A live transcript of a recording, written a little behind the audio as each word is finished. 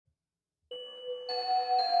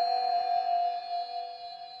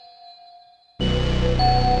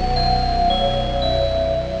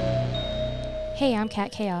Hey, I'm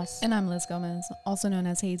Kat Chaos. And I'm Liz Gomez, also known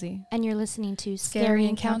as Hazy. And you're listening to Scary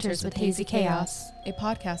Encounters with Hazy Chaos, a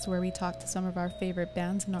podcast where we talk to some of our favorite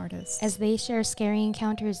bands and artists as they share scary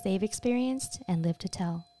encounters they've experienced and live to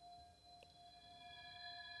tell.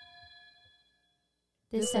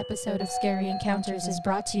 This episode of Scary Encounters is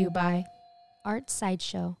brought to you by Art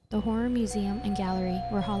Sideshow, the horror museum and gallery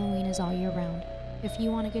where Halloween is all year round. If you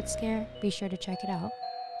want a good scare, be sure to check it out.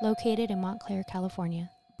 Located in Montclair, California.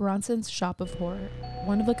 Bronson's Shop of Horror,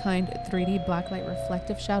 one-of-a-kind 3D blacklight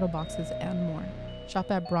reflective shadow boxes, and more. Shop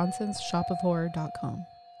at bronsonsshopofhorror.com.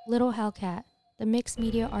 Little Hellcat, the mixed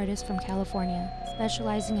media artist from California,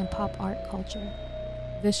 specializing in pop art culture.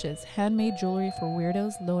 Vicious, handmade jewelry for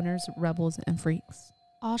weirdos, loners, rebels, and freaks.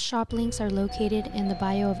 All shop links are located in the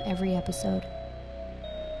bio of every episode.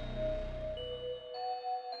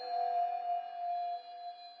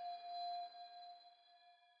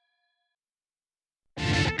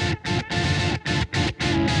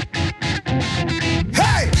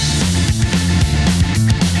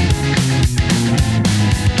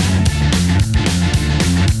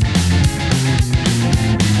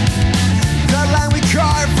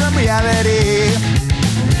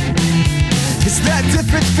 Is that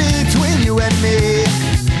difference between you and me?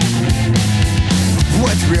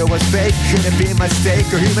 What's real, what's fake? Could it be a mistake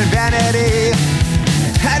or human vanity?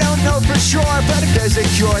 I don't know for sure, but if there's a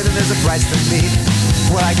cure, then there's a price to meet.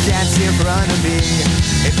 Well, I can't see in front of me.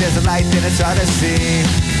 If there's a light, then it's hard to see.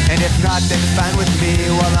 And if not, then it's fine with me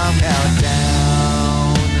while I'm held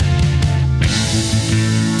down.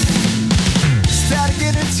 Static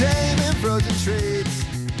entertainment, frozen treats.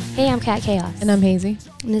 Hey, I'm Kat Chaos. And I'm Hazy.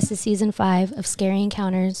 And this is season 5 of Scary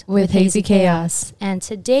Encounters with Hazy Chaos. And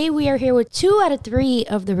today we are here with 2 out of 3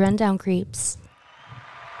 of the Rundown Creeps.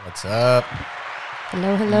 What's up?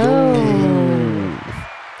 Hello, hello.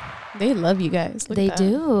 They love you guys. They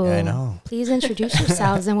do. Yeah, I know. Please introduce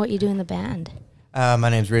yourselves and what you do in the band. My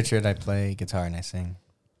name's Richard. I play guitar and I sing.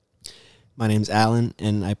 My name's Alan,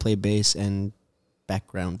 and I play bass and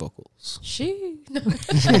background vocals.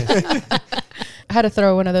 I had to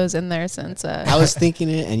throw one of those in there since I was thinking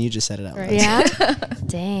it, and you just said it out. Right. Yeah.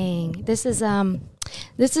 Dang. This is a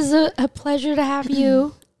pleasure to have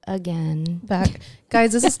you again. back.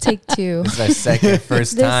 Guys, this is take 2. This is our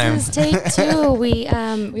first time. This is take 2. We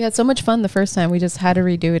had so much fun the first time. We just had to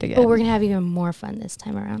redo it again. But we're gonna have even more fun this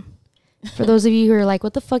time around. For those of you who are like,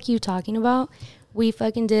 what the fuck are you talking about? We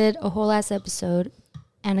fucking did a whole ass episode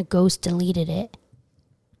and a ghost deleted it.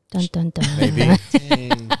 Dun dun dun. Maybe.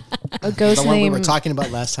 A ghost The one we name. were talking about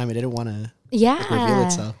last time, it didn't want to Yeah. reveal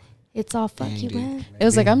itself. It's all fuck Dang, you, dude. man. It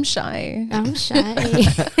was like, I'm shy. I'm shy.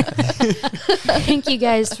 Thank you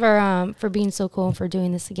guys for being so cool and for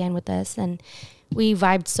doing this again with us. And we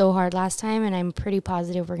vibed so hard last time, and I'm pretty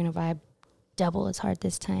positive we're gonna vibe double as hard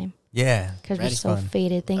this time Yeah. because we're Ready. so Fun.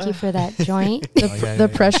 faded. Thank you for that joint. The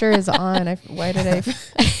pressure is on. Why did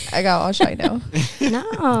I got all shy now.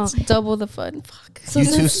 No, It's double the fun. Fuck. so You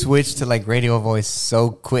two this, switched to like radio voice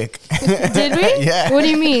so quick. did we? Yeah. What do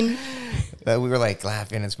you mean? That we were like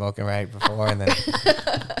laughing and smoking right before, and then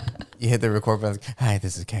you hit the record button. Like, hi,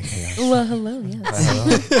 this is Kat Chaos. Well, hello. Yes.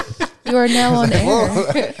 Hello. You are now on air.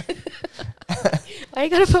 Whoa. Why you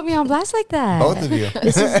gotta put me on blast like that? Both of you.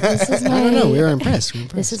 This is my. I don't know. We were impressed.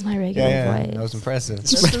 This is my regular Yeah, voice. that was impressive.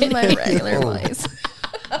 This is my regular Whoa. voice.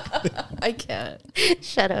 I can't.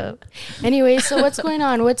 Shut up. Anyway, so what's going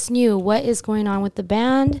on? What's new? What is going on with the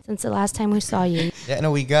band since the last time we saw you? Yeah,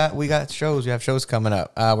 no, we got shows. We have shows coming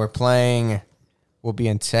up. We'll be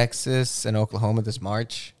in Texas and Oklahoma this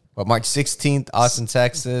March. But March 16th, Austin,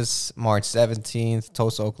 Texas. March 17th,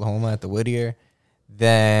 Tulsa, Oklahoma at the Whittier.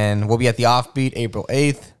 Then we'll be at the Offbeat April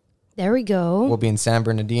 8th. There we go. We'll be in San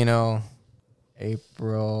Bernardino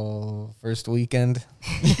April 1st weekend.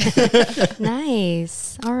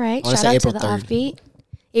 Nice. All right. I wanna Shout say out April to the 3rd. Offbeat.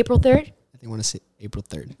 April 3rd? I think I want to say April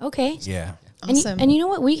 3rd. Okay. Yeah. Awesome. And you know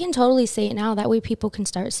what? We can totally say it now. That way people can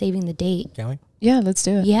start saving the date. Can we? Yeah, let's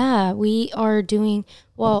do it. Yeah, we are doing,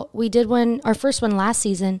 well, we did our first one last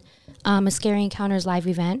season, a Scary Encounters live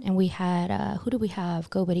event. And we had, who do we have?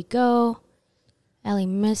 Go Buddy Go, Ellie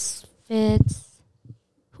Misfits.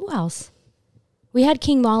 Who else? We had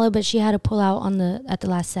King Mala, but she had to pull out at the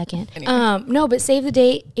last second. Anyway. No, but save the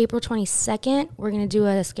date, April 22nd. We're going to do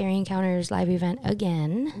a Scary Encounters live event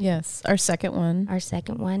again. Yes, our second one. Our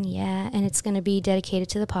second one, yeah. And it's going to be dedicated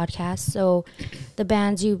to the podcast. So the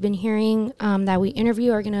bands you've been hearing that we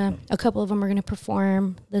interview a couple of them are going to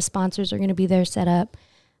perform. The sponsors are going to be there set up.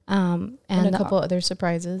 And a couple other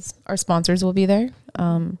surprises. Our sponsors will be there.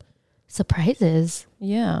 Surprises.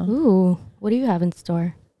 Yeah. Ooh, what do you have in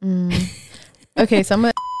store? Okay,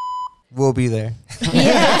 so We'll be there.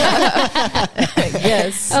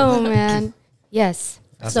 Yes. Oh man, yes.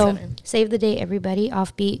 That's So exciting. save the date, everybody.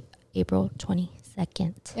 Offbeat, April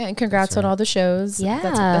 22nd. Yeah, and congrats on all the shows. Yeah.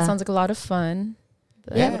 That sounds like a lot of fun.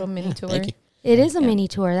 A Yeah. little mini tour. Thank you. It is a Yeah. mini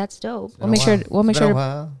tour. That's dope. We'll make sure. We'll make It's been a sure.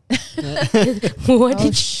 while. What Oh did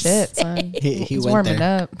you shit, say? son. He He's went warming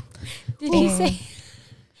there. up. Did he Dang. say?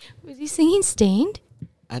 Was he singing "Stained"?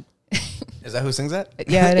 Is that who sings that?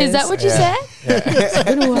 Yeah, it is. Is that what you Yeah. said? It's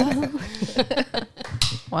been a while.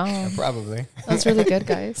 Wow, Probably. that's really good,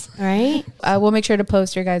 guys. All right. We'll make sure to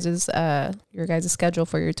post your guys' schedule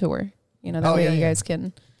for your tour. You know, that Oh, way yeah, you yeah. guys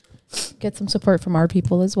can get some support from our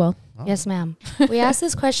people as well. Oh. Yes, ma'am. We asked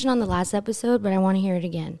this question on the last episode, but I want to hear it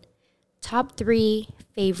again. Top 3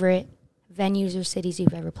 favorite venues or cities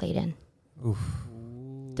you've ever played in. Oof.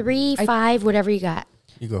 3, I- 5, whatever you got.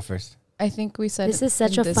 You go first. I think we said This is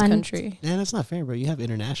such in a this fun- country. Yeah, that's not fair, bro. You have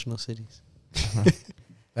international cities.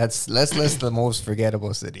 Let's list the most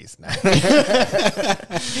forgettable cities. Well,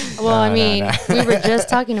 I No, mean, no. we were just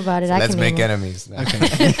talking about it. I Let's can make name 'em. enemies. No.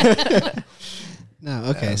 No,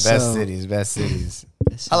 okay. Best so cities. Best cities.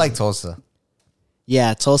 best I like cities. Tulsa.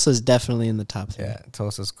 Yeah, Tulsa's definitely in the top 3. Yeah,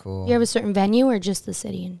 Tulsa's cool. You have a certain venue or just the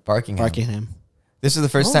city? And Barkingham. Barkingham. This is the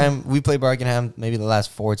first Oh. time we played Barkingham. Maybe the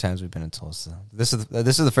last 4 times we've been in Tulsa. This is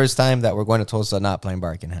the first time that we're going to Tulsa, not playing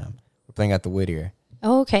Barkingham. We're playing at the Whittier,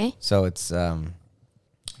 oh, okay. so it's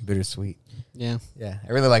bittersweet. Yeah. Yeah,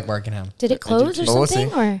 I really like Barkingham. Did it close or But we'll something?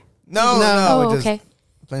 see. Or No, oh, we're just okay.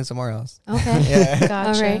 playing somewhere else. Okay. Yeah. Gotcha.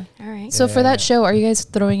 All right. All right. So for Yeah. that show, are you guys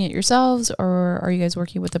throwing it yourselves, or are you guys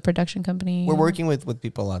working with a production company? We're working with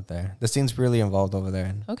people out there. The scene's really involved over there.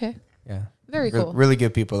 And Okay. yeah, Very cool. Really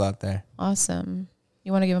good people out there. Awesome.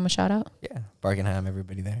 You want to give them a shout out? Yeah, Barkingham,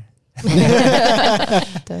 everybody there.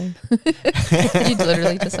 You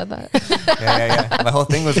literally just said that. Yeah. My whole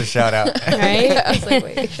thing was a shout out. Right? I was like,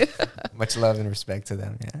 wait. Much love and respect to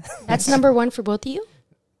them. Yeah, That's number 1 for both of you?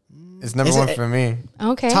 it's number Is one it- for me.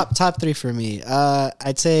 Okay. Top 3 for me.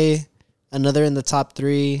 I'd say another in the top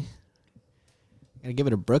 3. Gotta give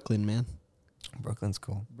it to Brooklyn, man. Brooklyn's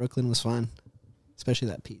cool. Brooklyn was fun, especially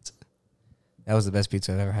that pizza. That was the best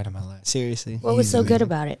pizza I've ever had in my life. Seriously, What was so Easily. good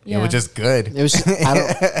about it? It was just good. it was. I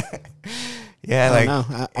don't, Yeah, I like don't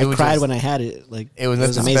know. I it was cried just- when I had it. Like it was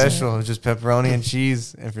nothing amazing. special. It was just pepperoni and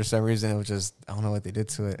cheese, and for some reason, it was just I don't know what they did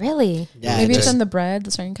to it. Really? Yeah, Maybe it it's just- on the bread,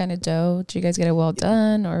 the certain kind of dough. Did you guys get it well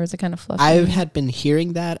done, or is it kind of fluffy? I had been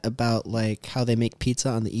hearing that about like how they make pizza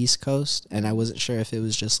on the East Coast, and I wasn't sure if it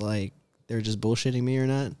was just like they were just bullshitting me or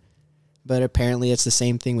not. But apparently, it's the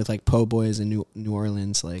same thing with like po' boys in New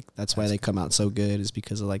Orleans. Like that's why they come out so good is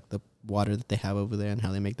because of like the water that they have over there and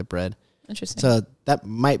how they make the bread. Interesting. So that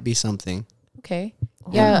might be something. Okay.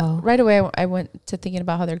 Yeah. Wow. Right away, I went to thinking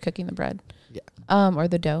about how they're cooking the bread. Yeah. Or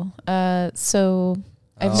the dough. So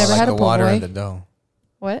I've Oh, never like had the a po' water boy. in the dough.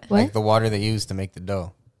 What? What? Like the water they use to make the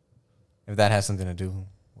dough. If that has something to do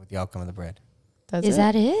with the outcome of the bread, That's Is it?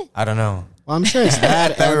 that it? I don't know. Well, I'm sure it's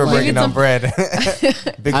that. I thought we were and, Maybe breaking it's down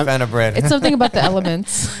bread. Big I'm- fan of bread. It's something about the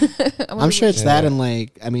elements. I'm sure it's Yeah. that and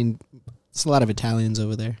like I mean, it's a lot of Italians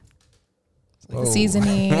over there. the Whoa.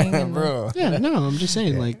 seasoning. And Bro. Yeah, no, I'm just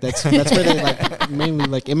saying like that's where they like mainly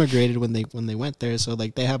like immigrated when they went there. So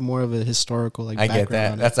like they have more of a historical like I get background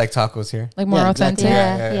that. on it. That's like tacos here. like more Yeah, authentic.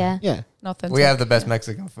 exactly. Yeah. Yeah, Yeah. yeah. Yeah. Authentic. We have the best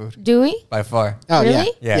Mexican food Do we? by far. Oh yeah.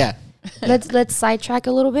 Really? Yeah. Yeah. Let's sidetrack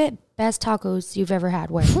a little bit. Best tacos you've ever had.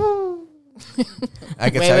 Where? I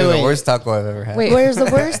can Wait, tell you wait, the wait. worst taco I've ever had. Wait. Where's the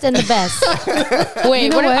worst and the best? Wait, You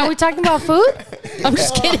know what, what? are we talking about food? I'm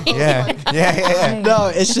just kidding. Yeah. No,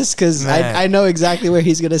 it's just because Man. I know exactly where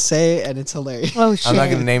he's gonna say, and it's hilarious. Oh shit. I'm not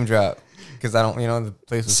gonna name drop because I don't. The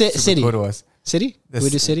place was super City. cool to us. City? The we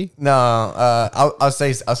do ci- city? No, I'll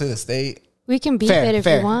say the state. We can beep Fair, it if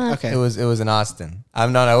fair. you want. Okay. It was in Austin.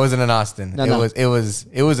 I wasn't in Austin. No, it no.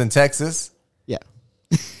 was in Texas. Yeah.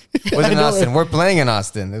 It was I in know Austin. it. We're playing in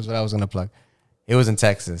Austin. That's what I was gonna plug. It was in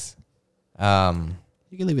Texas. You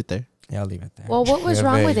can leave it there. Yeah, I'll leave it there. Well, what was You're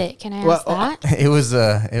wrong vague. with it? Can I Well, ask that? It was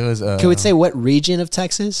Can we say what region of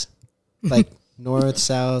Texas? Like north,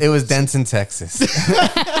 south? it was Denton, Texas.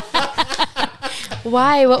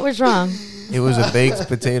 Why? What was wrong? It was a baked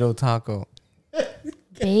potato taco.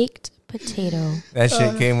 Baked potato. That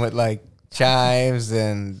shit came with like chives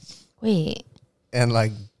and Wait.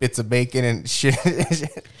 like bits of bacon and shit.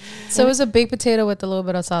 So it was a baked potato with a little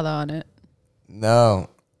bit of asada on it. No,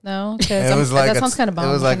 No, it because was like that sounds kind of bomb.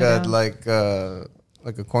 It was like kinda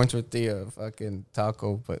like a corn tortilla fucking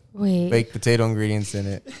taco, but Wait. baked potato ingredients in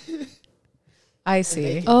it. I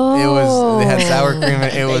see. Oh. They had sour cream.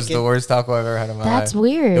 And it was Bacon. the worst taco I've ever had in my That's life.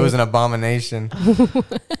 weird. It was an abomination.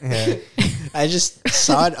 Yeah. I just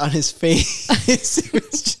saw it on his face. It was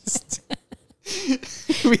just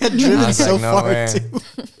We had I driven was so like, no far way. too.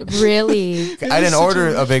 Really? I didn't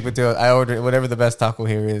order a baked potato. I ordered whatever the best taco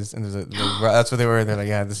here is, and that's what they were. They're like,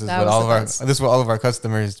 yeah, this is That what was all the of our best. this is what all of our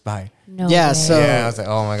customers buy. No. Yeah, way. so- Yeah, I was like,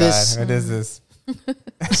 oh my this- god, what is this?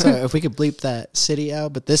 So if we could bleep that city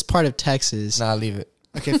out, but this part of Texas. Nah, leave it.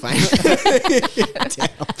 Okay, fine.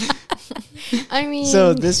 I mean,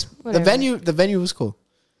 So the whatever. venue was cool.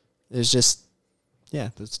 It was just, yeah,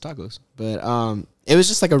 there's tacos, but it was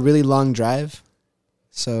just like a really long drive.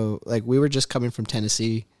 So like we were just coming from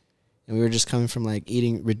Tennessee, and we were just coming from like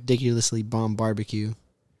eating ridiculously bomb barbecue.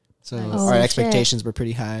 So Nice. our Oh, expectations were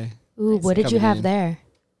pretty high. Ooh, what did you Coming have in. there?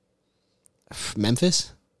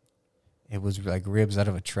 Memphis, It was like ribs out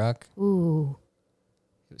of a truck. Ooh.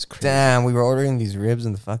 it was crazy. Damn, we were ordering these ribs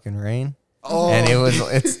in the fucking rain, Oh, and it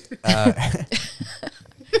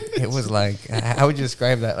was like, how would you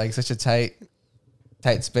describe that? Like such a tight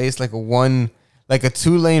space, like a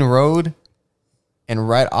 2-lane road, and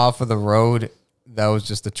right off of the road, that was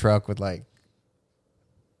just a truck with like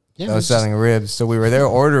yeah, that it was was just- selling ribs. So we were there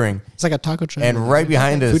ordering, it's like a taco truck, and right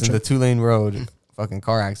behind us Food in the truck. 2-lane road, fucking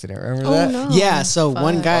car accident. Remember Oh that? no. Yeah, so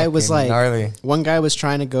one Fuck. guy was Fucking like, gnarly. one guy was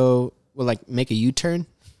trying to go, well, like make a U-turn,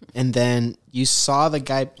 and then you saw the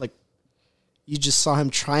guy like, you just saw him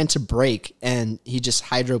trying to brake, and he just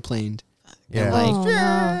hydroplaned. Yeah, like, Oh,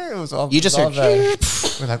 no. it was all. You just all heard,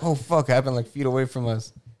 that. We're like, oh fuck, it happened like feet away from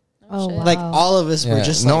us. Oh, shit. wow. like all of us were Yeah,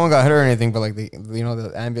 just no like, one got hurt or anything, but like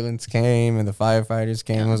the ambulance came and the firefighters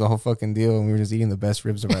came. It was a whole fucking deal, and we were just eating the best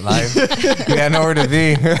ribs of our life. We had nowhere to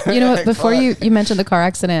be. You know what? Like, Before fuck. you mentioned the car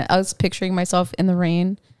accident, I was picturing myself in the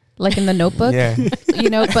rain, like in the Notebook. Yeah, You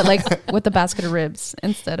know, but like with the basket of ribs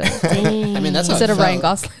instead of Dang. I mean, that's how instead it of Ryan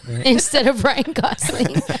felt. Gosling. instead of Ryan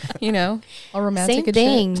Gosling. You know, all romantic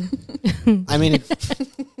Same and shit. thing. I mean,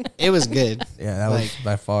 it was good. yeah, that Like- was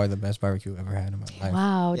by far the best barbecue I've ever had in my life.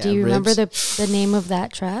 Wow. Yeah, Do you remember ribs. the name of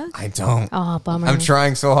that truck? I don't. Oh, bummer. I'm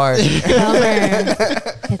trying so hard. Bummer.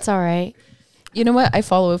 It's all right. You know what? I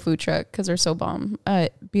follow a food truck because they're so bomb.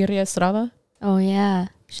 Birria Estrada. Oh yeah.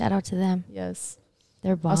 Shout out to them. Yes.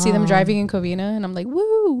 They're bomb. I'll see them driving in Covina and I'm like,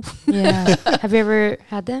 woo. Yeah. Have you ever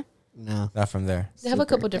had them? No, Not from there. They have a Super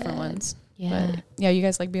couple different good. ones. Yeah. But yeah, you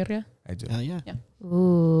guys like birria? I do. hell yeah.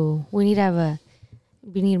 Ooh. We need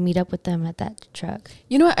to meet up with them at that truck.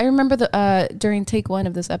 You know what? I remember during take 1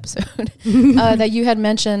 of this episode that you had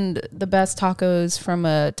mentioned the best tacos from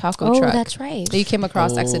a taco Oh, truck that's right. that you came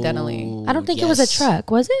across accidentally. Oh, I don't think it was a yes. truck,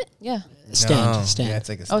 was it? Yeah. Stand, No. stand. Yeah, it's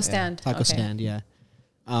like a Oh, stand. Taco Okay. stand, yeah.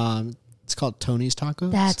 It's called Tony's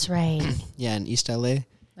Tacos. That's right. yeah, in East LA.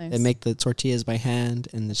 Nice. They make the tortillas by hand,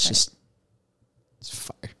 and it's Right. just, it's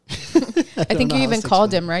fire. I think you even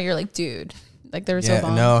called him, right? You're like, dude, like they were so Yeah,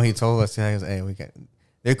 bomb. no, he told us. He goes, hey,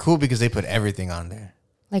 they're cool because they put everything on there.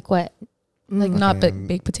 Like what? Like not Fucking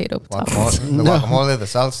baked potato Guacamole, tacos. the No. guacamole, the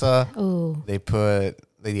salsa. Oh, They put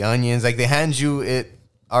the onions. Like they hand you it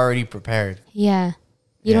already prepared. yeah.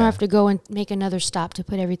 You don't Yeah. have to go and make another stop to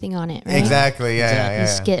put everything on it, right? Exactly. Yeah. Exactly. You Yeah.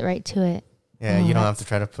 just get right to it. Yeah. Oh, You don't that- have to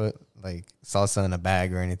try to put like salsa in a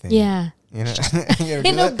bag or anything. Yeah. You know. You ever do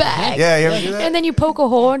In a that? bag. Yeah. You ever do that? And then you poke a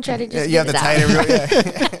hole and try to just Yeah, you have to get tie it out. it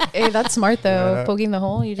real. Yeah. Hey, that's smart though. Yeah. Poking the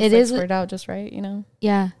hole, you just It like is- squirt it out just right, you know?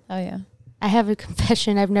 Yeah. Oh yeah. I have a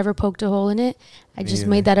confession. I've never poked a hole in it. I Me just either.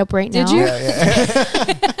 made that up right Did now. you? Yeah.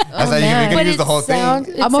 I was like, man. you're gonna But use the it whole sounds-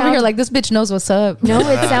 thing. it I'm over here sounds- like this bitch knows what's up. No,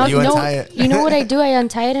 it sounds you no. untie it. You know what I do? I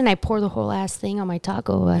untie it and I pour the whole ass thing on my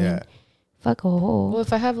taco. I Yeah. mean, fuck a hole. Well,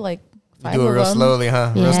 if I have like You 5 do it of real them, slowly,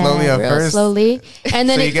 huh? Real Yeah, slowly at real first. slowly, and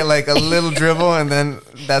then So you it, get like a little dribble, and then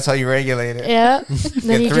that's how you regulate it. yeah.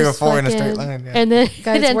 Then Get you 3 or just 4 in a fucking- straight line. Yeah. and then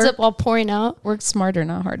Guys, it ends we're- up all pouring out. work smarter,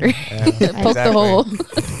 not harder. Yeah, Poke the exactly. hole.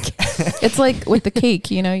 It's like with the cake,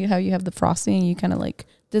 you know, how you have the frosting, you kind of like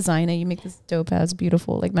design it. You make this dope ass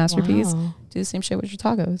beautiful like masterpiece. Wow. Do the same shit with your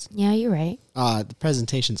tacos. Yeah, you're right. The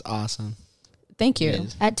presentation's awesome. Thank you. It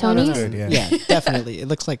is. At Oh, no, Tony's, no. Good, yeah. Yeah, definitely. It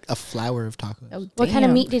looks like a flower of taco. Oh, what kind of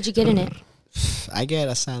damn. meat did you get in it? I get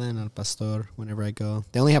asada and al pastor whenever I go.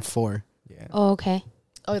 They only have 4. Yeah. Oh, okay.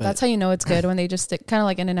 Oh, that's how you know it's good when they just stick kind of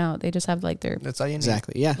like In and Out. They just have like their, That's all you need.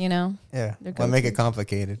 Exactly. Yeah. you know. Yeah. They're Why make go-to. it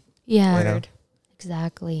complicated? Yeah, You know?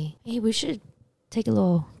 exactly. Hey, we should take a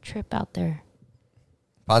little trip out there,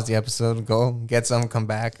 Pause the episode, go get some, come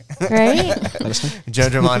back, right? Let us know.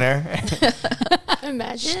 judge them on air.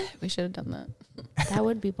 Imagine We should have done that. that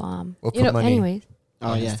would be bomb. We'll You put know, money Anyways,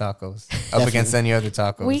 Oh, on yeah. these tacos up against any other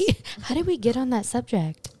tacos. how did we get on that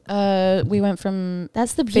subject? We went from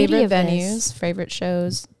That's the beauty favorite of venues, this. favorite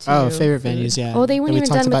shows. To Oh, favorite food. venues, yeah. Oh, they weren't And we even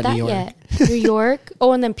talked done with about that New York. yet. New York.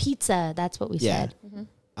 Oh, and then pizza. That's what we Yeah. said.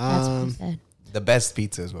 That's what we said. The best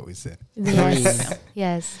pizza is what we said. Yes.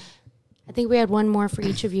 Yes. I think we had one more for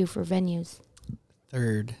each of you for venues.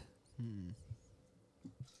 Third.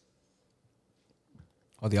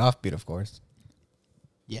 Oh, the Offbeat, of course.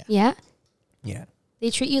 Yeah. Yeah, Yeah. they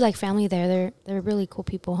treat you like family there. They're really cool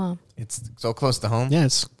people, huh? It's so close to home. Yeah,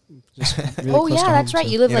 it's just really Oh close yeah, to that's home, right.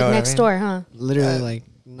 so You live You like know what I next mean? door, huh? literally like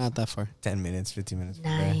not that far. 10 minutes, 15 minutes. per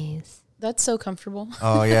day. Nice. That's so comfortable.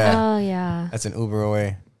 Oh, yeah. Oh yeah. That's an Uber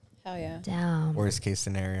away. Hell yeah. Damn. Worst case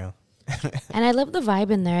scenario. And I love the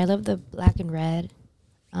vibe in there. I love the black and red.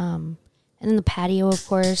 And then the patio, of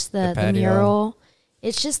course, the patio. mural.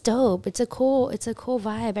 It's just dope. It's a cool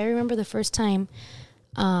vibe. I remember the first time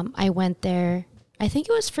I went there. I think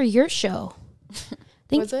it was for your show.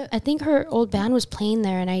 Was it? I think her old band was playing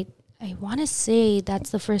there, and I want to say that's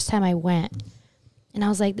the first time I went. And I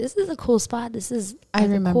was like, this is a cool spot. This is I like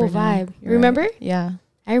a remember cool now. vibe. You're Remember? right. Yeah.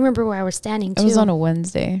 I remember where I was standing too. It was on a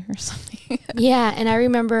Wednesday or something. yeah, and I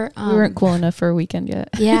remember we weren't cool enough for a weekend yet.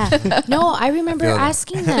 Yeah. No, I remember feel that.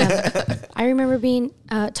 asking them. I remember being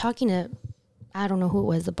talking to, I don't know who it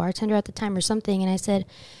was, the bartender at the time or something. And I said,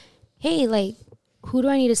 hey, like, who do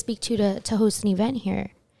I need to speak to host an event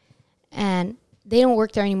here? And they don't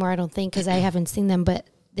work there anymore, I don't think, because I haven't seen them. But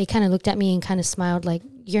they kind of looked at me and kind of smiled like,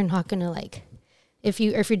 you're not going to, like, if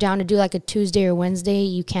you're down to do like a Tuesday or Wednesday,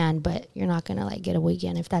 you can, but you're not going to like get a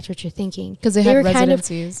weekend if that's what you're thinking. Because they had were kind of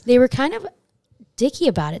residencies. They were kind of dicky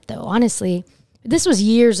about it, though, honestly. This was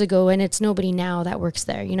years ago, and it's nobody now that works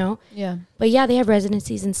there, you know? Yeah. But yeah, they have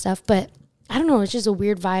residencies and stuff. But I don't know. It's just a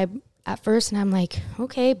weird vibe at first. And I'm like,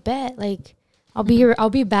 okay, bet. Like, I'll be here.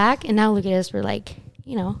 I'll be back. And now look at us. We're like,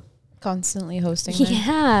 you know. Constantly hosting there.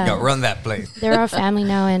 Yeah. Yo, run that place. They're our family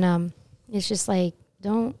now. And it's just like,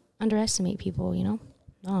 don't underestimate people, you know?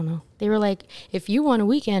 I don't know. They were like, if you want a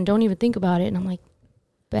weekend, don't even think about it. And I'm like,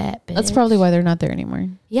 bet, bitch. That's probably why they're not there anymore.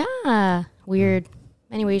 Yeah. Weird.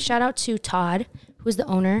 Anyway, shout out to Todd, who's the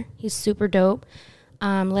owner. He's super dope.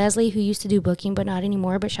 Leslie, who used to do booking, but not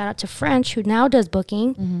anymore. But shout out to French, who now does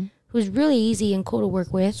booking, who's really easy and cool to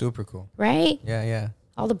work with. Super cool. Right? Yeah, yeah.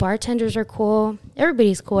 All the bartenders are cool.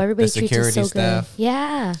 Everybody's cool. Everybody The treats us security so staff. good.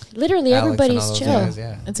 Yeah. Literally, Alex and everybody's all those chill. guys,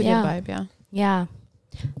 yeah. It's a Yeah. good vibe, yeah. Yeah.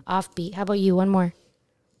 Offbeat. How about you? One more.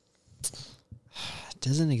 It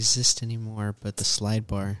doesn't exist anymore, but the slide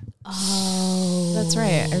bar. Oh. That's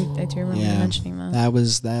right. I do remember you mentioning that. That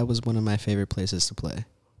was one of my favorite places to play.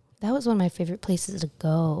 That was one of my favorite places to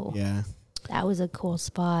go. Yeah. That was a cool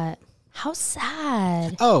spot. How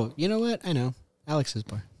sad. Oh, you know what? I know. Alex's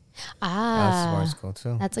bar. That's Ah. Bar's cool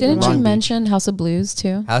too. That's a Didn't good you one. Long Beach. mention House of Blues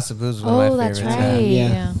too? House of Blues was one Oh, of my that's favorites. right. Yeah.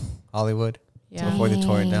 Yeah. Hollywood. Yeah. Before they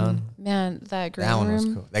tore it down. Dang. Man, that green That one was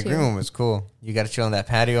room. cool. That too. green room was cool. You got to chill on that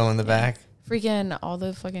patio in the back. Freaking all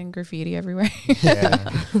the fucking graffiti everywhere.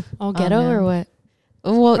 Yeah. All ghetto man. or what?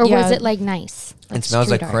 Well, Or yeah. was it like nice? It smells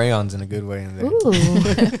street like art? crayons in a good way in there.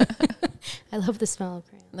 Ooh. I love the smell of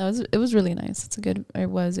crayon. It was really nice. It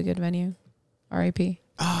was a good venue. R.I.P.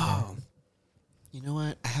 Oh. You know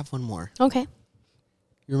what? I have one more. Okay.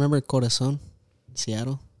 You remember Corazon in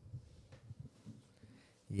Seattle?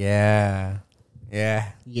 Yeah. Yeah.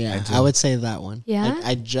 Yeah. do. I would say that one. Yeah?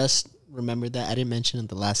 I just remembered that. I didn't mention it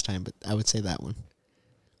the last time, but I would say that one.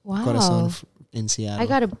 Wow. Corazon in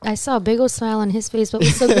Seattle. I saw a big old smile on his face. What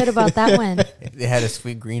was so good about that one? They had a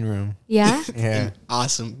sweet green room. Yeah? Yeah. An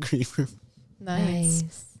awesome green room. Nice.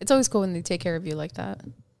 It's always cool when they take care of you like that.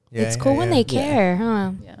 Yeah, It's cool when they Yeah. care,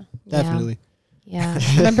 huh? Yeah. Definitely. Yeah.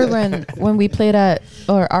 Remember when we played at,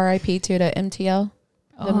 or RIP to MTL,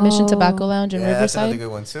 the Mission Tobacco Lounge in Yeah, that's another Riverside?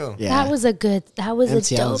 good one too. Yeah. That was a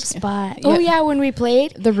MTL's dope spot. Yeah. Oh yeah, when we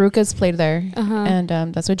played. The Rukas played there. Uh-huh.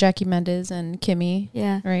 And that's with Jackie Mendez and Kimmy,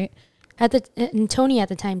 Yeah. right? And Tony at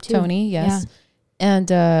the time too. Tony, yes. And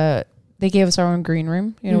they gave us our own green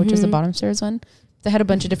room, which is the bottom stairs one. They had a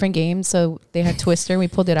bunch of different games, so they had Twister. We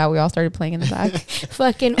pulled it out. We all started playing in the back.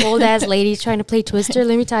 Fucking old ass ladies trying to play Twister.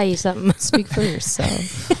 Let me tell you something. Speak for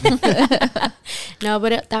yourself. No,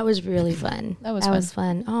 but that was really fun. That was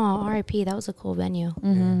fun. Oh, R.I.P. That was a cool venue.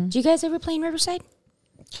 Mm-hmm. Did you guys ever play in Riverside?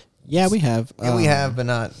 Yeah, we have. Yeah, we have, but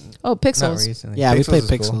not Oh, Pixels. not recently. Yeah, we played is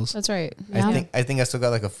cool. Pixels. That's right. Yeah. I think I still got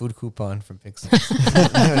like a food coupon from Pixels.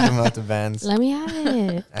 From out the bands. Let me have it. I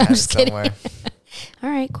have I'm it just kidding. somewhere. All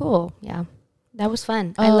right, cool. Yeah, that was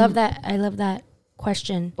fun. I love that. I love that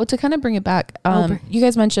question. Well, to kind of bring it back, you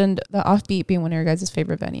guys mentioned the Offbeat being one of your guys'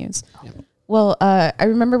 favorite venues. Yep. Well, I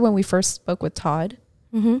remember when we first spoke with Todd.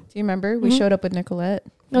 Mm-hmm. Do you remember? We showed up with Nicolette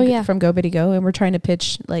Oh yeah. from Go Biddy Go, and we're trying to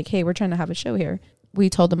pitch, like, hey, we're trying to have a show here. We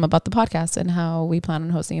told them about the podcast and how we plan on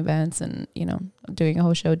hosting events and, doing a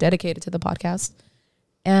whole show dedicated to the podcast.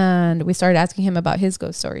 And we started asking him about his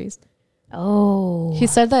ghost stories. Oh. He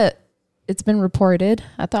said that it's been reported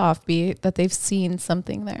at the Offbeat that they've seen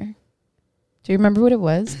something there. Do you remember what it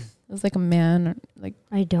was? was like a man, or like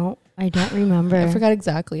I don't remember. I forgot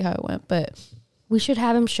exactly how it went, but We should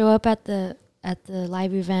have him show up at the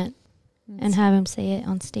live event and have him say it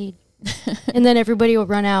on stage. And then everybody will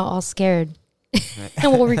run out all scared.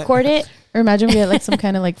 And we'll record it. or imagine we get like some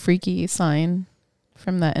kind of like freaky sign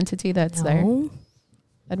from that entity that's there. No,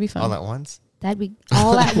 That'd be fun. All at once? that'd be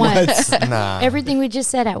all at once. Nah. Everything we just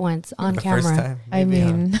said at once on the camera. first time? I Maybe,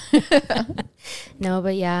 huh? mean, No,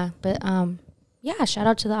 but yeah, yeah. Shout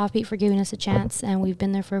out to the Offbeat for giving us a chance, and we've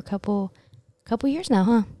been there for a couple years now,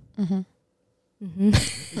 huh? mhm.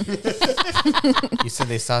 Mm-hmm. You said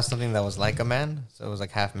they saw something that was like a man, so it was like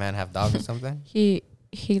half man, half dog or something. he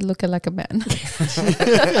looked like a man.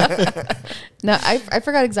 No, I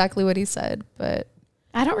forgot exactly what he said, but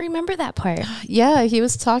I don't remember that part. yeah, he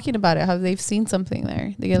was talking about it, how they've seen something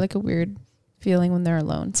there. They get like a weird feeling when they're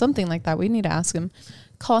alone. Something like that. We need to ask him.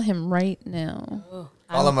 Call him right now.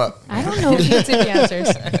 Call him up. I don't know. Let's see if he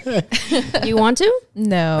answers. You want to?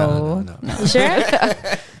 No. No. You sure?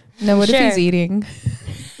 No, what if Sure. he's eating?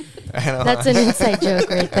 I know. That's an inside joke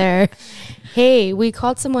right there. Hey, we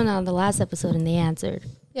called someone on the last episode and they answered.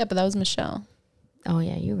 Yeah, but that was Michelle. Oh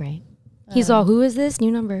yeah, you're right. He's all, who is this?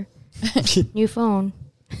 New number, new phone.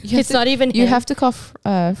 You It's not even You him. have to call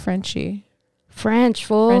Frenchie. French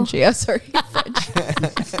fool. Frenchie. Oh, sorry.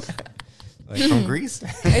 Like from Greece?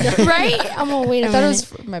 Right? I'm gonna wait a I thought it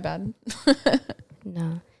minute. was my bad.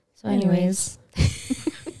 No. So anyways.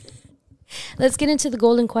 Let's get into the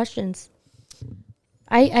golden questions.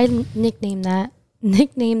 I nicknamed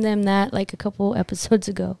them that like a couple episodes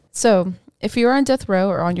ago. So, if you were on death row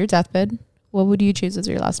or on your deathbed, what would you choose as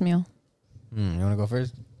your last meal? You want to go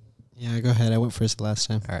first? Yeah, go ahead. I went first the last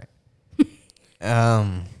time. All right.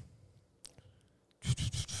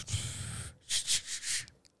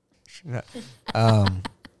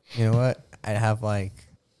 You know what? I'd have like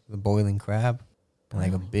the boiling crab and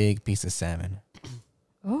like a big piece of salmon,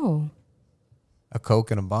 Oh. a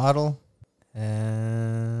Coke in a bottle,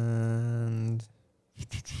 and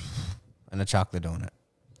a chocolate donut.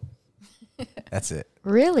 That's it.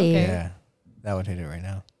 Really? Okay. Yeah, that would hit it right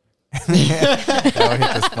now. That would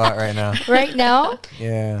hit the spot right now. Right now?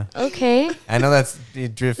 Yeah, Okay. I know that's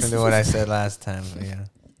drifting to what I said last time, but yeah.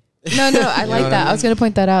 No, I You know like what that. I I was going to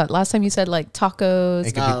point that out. Last time you said like tacos.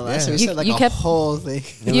 It could be- last time yeah. you said like You a kept- whole thing.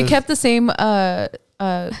 It You was- kept the same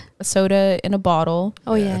soda in a bottle.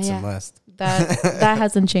 Oh yeah, it's yeah. a must. That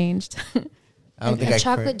hasn't changed. I don't think a I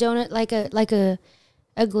chocolate donut, like a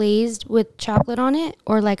glazed with chocolate on it,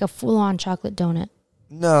 or like a full on chocolate donut.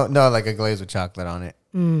 No, like a glaze with chocolate on it.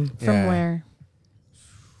 From Yeah. where?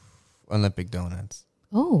 Olympic Donuts.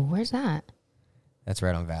 Oh, where's that? That's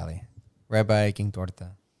right on Valley. Right by King Torta.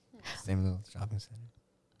 Same little shopping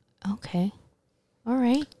center. Okay. All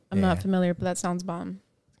right. I'm Yeah. not familiar, but that sounds bomb.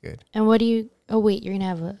 Good. And what do you? Oh wait, you're gonna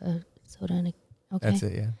have a soda and a. Okay. That's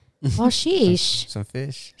it, yeah. Well, sheesh. Some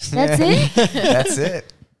fish. That's it. That's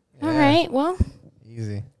it. All Yeah. right. Well,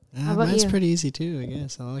 Easy. How about Mine's you? pretty easy too, I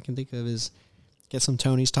guess. All I can think of is get some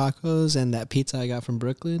Tony's tacos and that pizza I got from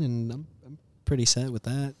Brooklyn, and I'm pretty set with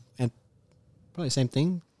that. And probably same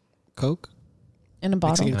thing, Coke, In a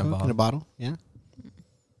bottle. Mexican In a Coke in a bottle. Yeah.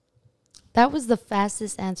 that was the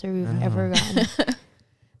fastest answer we've ever gotten.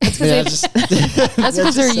 That's Yeah, because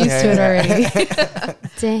just- they're used to it already.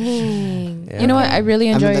 Dang. Yeah. You know what? I really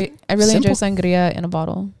I mean, enjoy. like, I really enjoy simple. sangria in a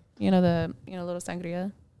bottle. You know the little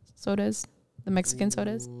sangria sodas, the Mexican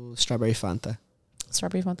sodas. Ooh, strawberry Fanta.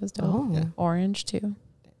 Strawberry Fanta's dope. Oh. Yeah. Orange too.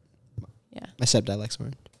 Yeah. My stepdad likes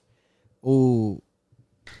orange. Ooh.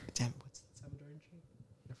 Damn, what's the Salvadoran drink?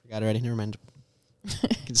 I forgot already. Never mind.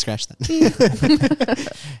 Can scratch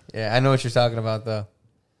that. Yeah, I know what you're talking about though.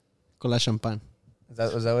 Cola champagne. Is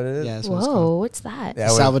that what it is? Yeah, that's what it's Whoa, called. what's that? Yeah, I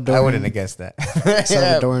Salvadoran- wouldn't have guessed that.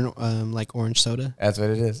 Salvadoran, like orange soda. That's what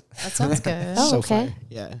it is. That sounds good. Oh, So okay. fire.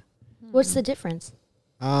 Yeah. What's the difference?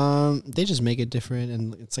 They just make it different,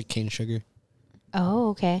 and it's like cane sugar. Oh,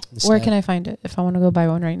 okay. Where can I find it if I want to go buy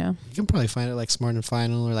one right now? You can probably find it like Smart and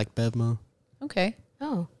Final or like Bevmo. Okay.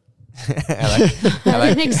 Oh, I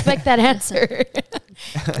like didn't expect that answer.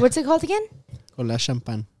 What's it called again? Cola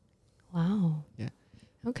champagne. Wow. Yeah.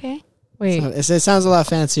 Okay. Wait. So it sounds a lot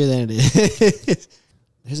fancier than it is.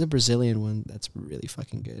 There's a Brazilian one that's really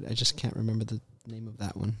fucking good. I just can't remember the name of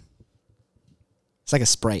that one. It's like a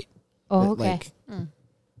Sprite. Oh, but okay. Like,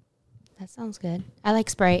 That sounds good. I like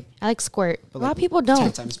Sprite. I like Squirt. but A lot like of people 10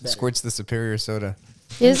 don't. times better. Squirt's the superior soda.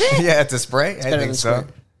 Is it? Yeah, it's a spray. I better think than so. Squirt.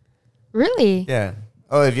 Really? Yeah.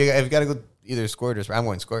 Oh, if you got to go either Squirt or Sprite, I'm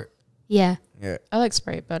going Squirt. Yeah. Yeah. I like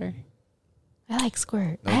Sprite better. I like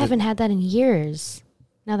Squirt. No, I the- haven't had that in years.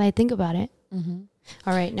 Now that I think about it.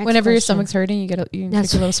 All right. Next Whenever your question. stomach's hurting, you take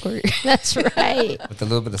a little squirt. That's right. With a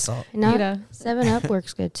little bit of salt. No, Yeah. 7-Up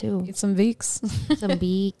works good too. Get some Vicks. Some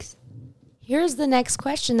beaks. Here's the next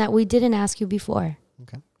question that we didn't ask you before.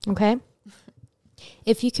 Okay. Okay.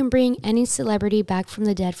 If you can bring any celebrity back from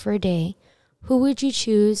the dead for a day, who would you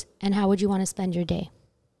choose and how would you want to spend your day?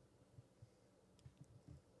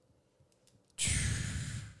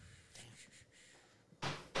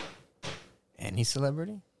 Any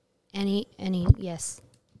celebrity? Any, yes.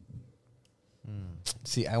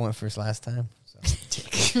 See, I went first last time. So.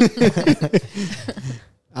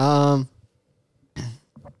 Um,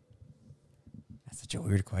 That's such a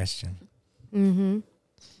weird question. Mm-hmm.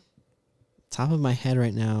 top of my head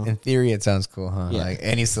right now. In theory, it sounds cool, huh? Yeah. Like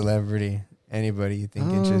any celebrity, anybody you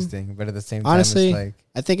think interesting. But at the same time, honestly, it's like,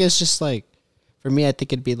 I think it's just like, for me, I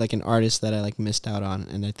think it'd be like an artist that I like missed out on,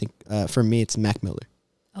 and I think for me, it's Mac Miller.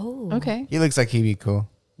 Oh. Okay. he looks like he'd be cool.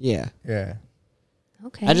 Yeah, Yeah.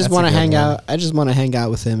 Okay. I just That's want a to good hang one. out. I just want to hang out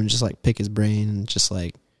with him and just like pick his brain and just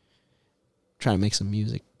like try to make some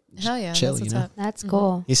music. Hell yeah. Chill, that's what's you know? up. That's Mhm.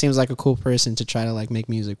 cool. He seems like a cool person to try to like make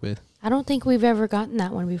music with. I don't think we've ever gotten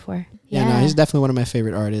that one before. Yeah, no, he's definitely one of my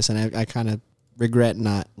favorite artists, and I kind of regret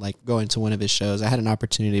not like going to one of his shows. I had an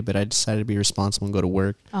opportunity, but I decided to be responsible and go to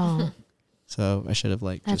work. Oh, So I should have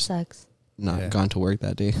like that just sucks. not Yeah. gone to work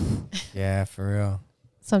that day. Yeah, for real.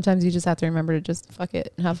 Sometimes you just have to remember to just fuck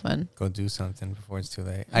it and have fun. Go do something before it's too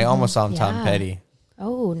late. I almost saw him, Tom Yeah. Petty.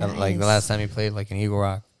 Oh, nice. Like the last time he played like in Eagle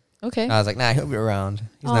Rock. Okay. I was like, nah, he'll be around.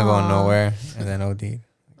 He's not going Aw. nowhere. And then OD.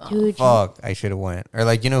 Dude. Fuck, I should have went. Or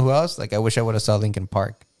like, you know who else? Like I wish I would have saw Linkin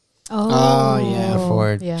Park Oh, yeah.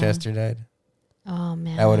 before yeah. Chester died. Oh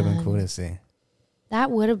man, That would have been cool to see.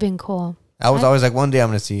 That would have been cool. I was I- always like, one day I'm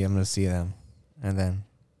gonna see them, and then,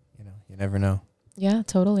 you never know. Yeah,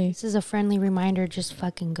 totally. This is a friendly reminder. Just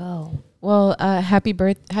fucking go. Well,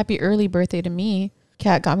 happy early birthday to me.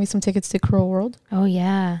 Kat got me some tickets to Cruel World. Oh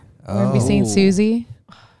yeah, We're gonna be seeing Oh. Susie.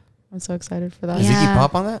 I'm so excited for that. Is Yeah. Iggy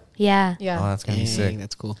Pop on that? yeah, Yeah. Oh, that's gonna be Dang, sick.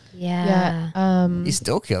 that's cool. yeah, Yeah. He's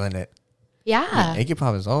still killing it. yeah. Iggy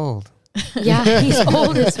Pop is old. Yeah, he's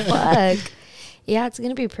old as fuck. Yeah, it's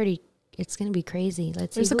gonna be pretty. It's gonna be crazy.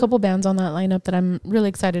 Let's There's see. a couple bands on that lineup that I'm really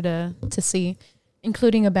excited to see,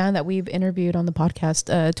 including a band that we've interviewed on the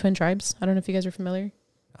podcast, Twin Tribes. I don't know if you guys are familiar.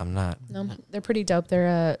 I'm not. No, they're pretty dope. They're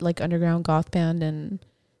a like underground goth band in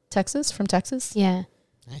Texas, from Texas. Yeah,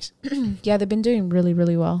 Nice. Yeah, they've been doing really,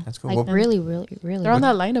 really well. That's cool. like Well, really, really, really. They're on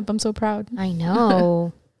that lineup. I'm so proud. I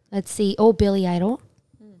know. Let's see. Oh, Billy Idol.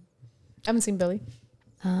 I haven't seen Billy.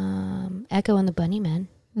 Echo and the Bunnymen.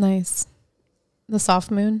 Nice. The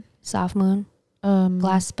Soft Moon. Soft Moon.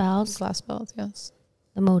 Glass Spells. Glass Bells, yes.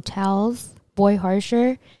 The Motels. Boy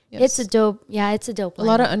Harsher. Yes. It's a dope. Yeah, it's a dope. a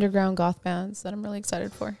lot of lineup. underground goth bands that I'm really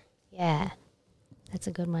excited for. Yeah, that's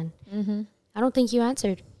a good one. Mm-hmm. I don't think you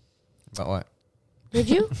answered. About what? Did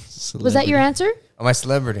you? Was that your answer? Oh, my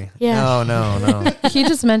celebrity. Yeah. No. He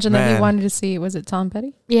just mentioned that he Man. wanted to see, was it Tom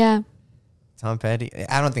Petty? Yeah. Tom Petty.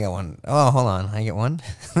 I don't think I won. Oh, hold on. I get one.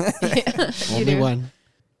 Only one.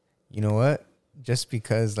 You know what? Just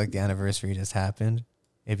because like the anniversary just happened,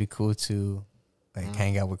 it'd be cool to like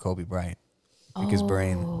hang out with Kobe Bryant. Pick his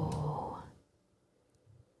brain. Oh,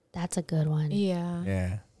 that's a good one. Yeah.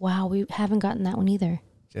 Yeah. Wow, we haven't gotten that one either.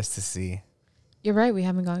 Just to see. You're right. We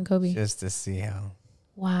haven't gotten Kobe. Just to see how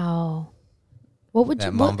Wow. What would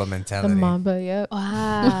that you? What, Mamba The mentality. Mamba, yep.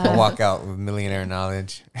 I'll wow, walk out with millionaire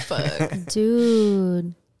knowledge.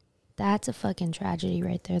 dude, that's a fucking tragedy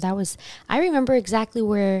right there. That was. I remember exactly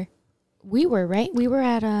where we were. Right, we were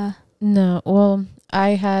at a. No, well,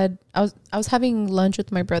 I was having lunch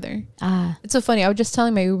with my brother. It's so funny. I was just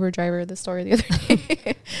telling my Uber driver the story the other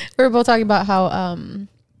day. We were both talking about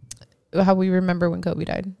how we remember when Kobe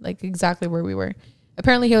died, like exactly where we were.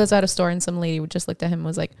 Apparently, he was at a store and some lady just looked at him and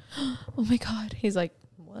was like, "Oh my god!" He's like,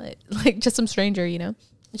 "What?" Like just some stranger, you know?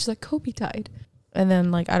 And she's like, "Kobe died," and then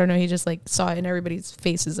like I don't know, he just like saw it in everybody's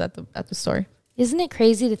faces at the store. Isn't it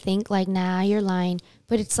crazy to think like, nah, you're lying,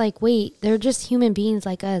 but it's like, wait, they're just human beings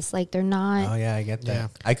like us. Like they're not. Oh yeah, I get that. Yeah.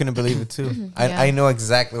 I couldn't believe it too. Yeah. I know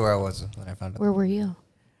exactly where I was when I found out. Where were you?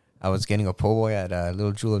 I was getting a po' boy at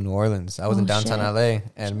Little Jewel in New Orleans. I was in Oh, downtown shit.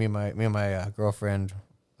 LA, and me and my girlfriend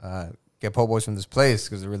get po' boys from this place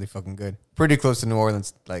because they're really fucking good. Pretty close to New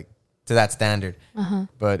Orleans, like to that standard.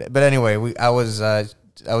 But anyway, I was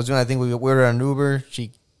doing. I think we were on Uber.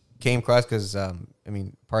 She came across because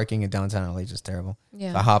parking in downtown LA is just terrible.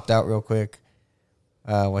 Yeah. So I hopped out real quick.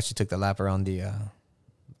 While she took the lap around the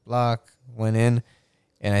block, went in,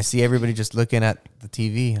 and I see everybody just looking at the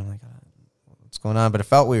TV. I'm like, what's going on? But it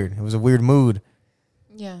felt weird. It was a weird mood.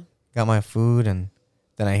 Yeah. Got my food, and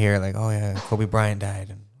then I hear like, oh yeah, Kobe Bryant died,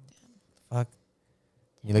 and fuck.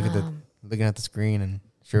 You look at Damn. looking at the screen, and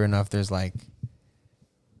sure enough, there's like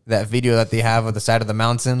that video that they have of the side of the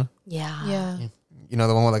mountain. Yeah. Yeah. You know,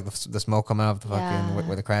 the one with like the smoke coming out of the fucking Yeah.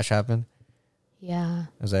 where the crash happened. Yeah.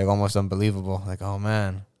 It was like almost unbelievable. Like, oh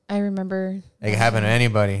man, I remember. like it happened to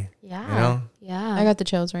anybody. Yeah. You know? Yeah. I got the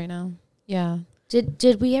chills right now. Yeah.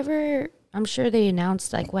 Did we ever? I'm sure they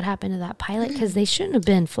announced like what happened to that pilot because they shouldn't have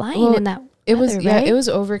been flying Well, in that. It was weather, right? it was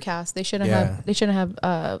overcast. They shouldn't Yeah.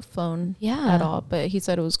 have flown Yeah. at all. But he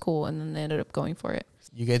said it was cool, and then they ended up going for it.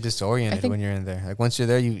 You get disoriented think- when you're in there. Like once you're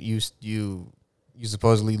there, you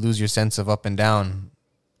supposedly lose your sense of up and down.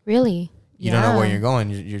 Really. You don't know where Yeah. you're going.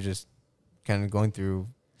 You're just kind of going through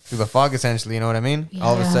the fog, essentially. You know what I mean?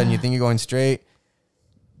 All of a sudden, you Yeah. think you're going straight.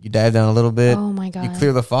 You dive down a little bit. Oh my god. You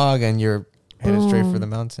clear the fog, and you're headed straight for Boom. the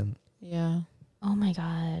mountain. Yeah. Oh my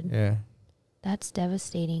god. Yeah. That's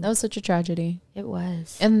devastating. That was such a tragedy. It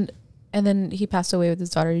was. And then he passed away with his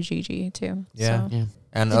daughter Gigi too. Yeah. So, Yeah.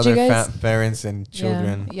 And Did other you guys- parents and yeah.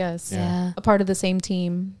 children. Yes. yeah. A part of the same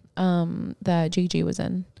team that Gigi was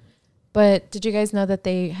in. But did you guys know that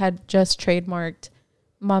they had just trademarked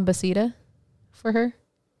Mambasita for her?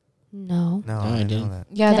 No. No, No, I I didn't know didn't. that.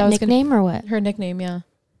 Yeah, that was nickname or what? her nickname, yeah.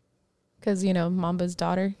 Because, Mamba's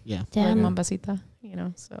daughter. Yeah. Damn. Like Mambasita,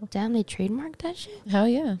 so. Damn, they trademarked that shit. Hell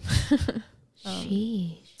yeah.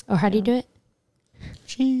 Sheesh. Or how do you do it?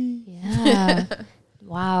 She. Yeah.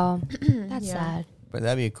 Wow. That's Yeah. sad. But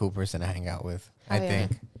that'd be a cool person to hang out with, I Oh, yeah.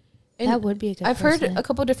 think. And that would be a good. I've heard person. a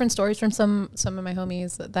couple different stories from some of my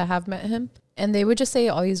homies that have met him, and they would just say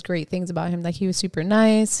all these great things about him. Like he was super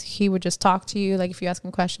nice. He would just talk to you. Like if you ask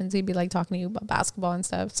him questions, he'd be like talking to you about basketball and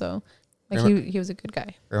stuff. So like he was a good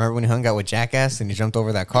guy. Remember when he hung out with Jackass and he jumped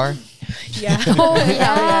over that car? Yeah. Oh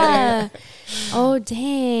yeah. Oh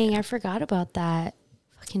dang, I forgot about that.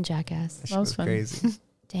 Fucking Jackass. shit was fun. crazy.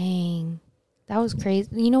 Dang, that was crazy.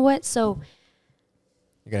 You know what? So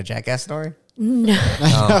You got a Jackass story? no,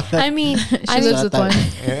 Oh. I mean, She lives with one.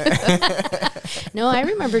 no. I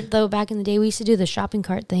remember though back in the day we used to do the shopping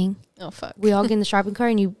cart thing. Oh fuck. We all get in the shopping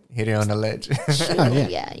cart and you Hit it on the ledge. Oh, yeah.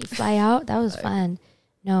 yeah, you fly out. That was fun.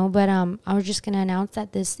 No, but I was just gonna announce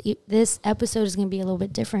that this episode is gonna be a little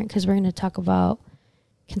bit different because we're gonna talk about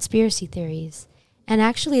conspiracy theories. And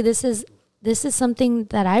actually, this is something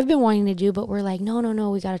that I've been wanting to do, but we're like, no,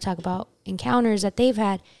 we got to talk about encounters that they've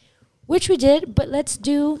had, which we did. But let's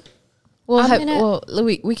do. Well,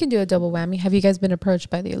 we can do a double whammy. Have you guys been approached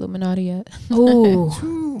by the Illuminati yet? Oh,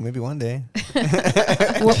 Ooh, maybe one day.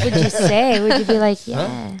 what would you say? Would you be like,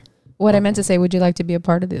 yeah? What I meant to say, would you like to be a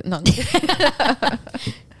part of the? No.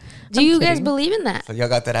 Do you guys kidding. believe in that? So y'all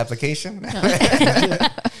got that application?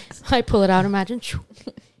 I pull it out. Imagine.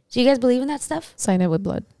 Do you guys believe in that stuff? Sign it with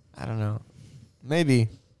blood. I don't know. Maybe.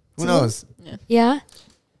 Who So- knows? Yeah.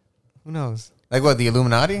 Who knows? Like what? The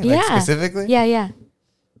Illuminati? Like Yeah. specifically? Yeah.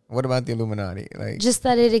 What about the Illuminati? Like Just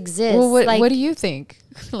that it exists. Well, what like, do you think?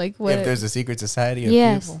 Like what? if there's a secret society of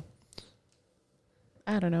Yes. people?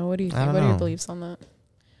 I don't know. What do you I think? don't What are your know. beliefs on that?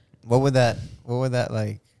 What would that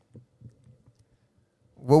like?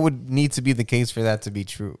 What would need to be the case for that to be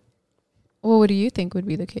true? Well, what do you think would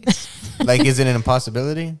be the case? Like, is it an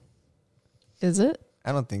impossibility? Is it?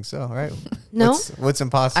 I don't think so, right? No, What's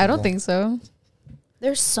impossible? I don't think so.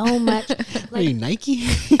 there's so much. Are you Nike?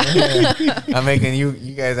 I'm making you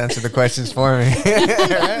guys answer the questions for me.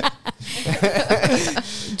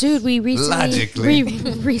 Dude, we Logically.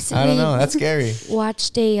 recently I don't know. That's scary.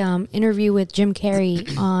 watched a interview with Jim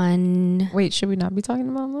Carrey on. Wait, should we not be talking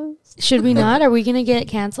about this? Should we not? Are we gonna get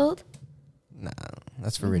canceled? Nah,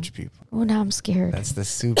 that's for rich people. Oh, now I'm scared. That's the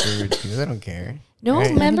super rich people. They don't care. No,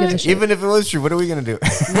 Right. remember? Give a shit. Even if it was true, what are we gonna do?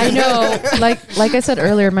 I know. like I said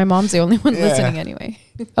earlier, my mom's the only one Yeah. listening anyway.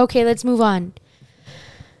 Okay, let's move on.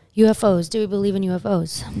 UFOs. Do we believe in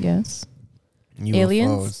UFOs? Yes.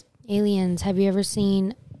 UFOs. Aliens. Have you ever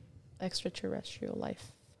seen? Extraterrestrial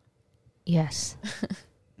life. Yes,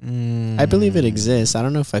 I believe it exists. I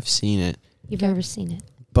don't know if I've seen it, you've never seen it.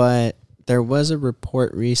 but there was a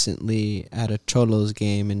report recently at a Cholos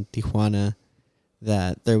game in Tijuana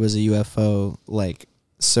that there was a UFO like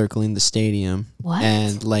circling the stadium. What?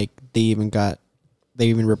 And like they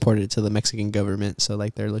even reported it to the Mexican government, so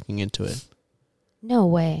like they're looking into it. No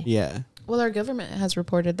way. Yeah. Well, our government has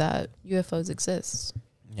reported that UFOs exist.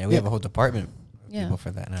 Yeah, we have a whole department of Yeah. people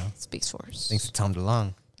for that now. Space Force. Thanks to Tom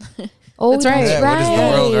DeLonge. Oh, That's right. Yeah, what is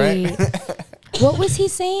the world, right? What was he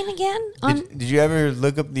saying again? Did you ever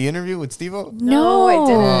look up the interview with Steve-O? No, I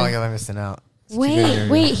didn't. Oh, y'all are missing out. Such a good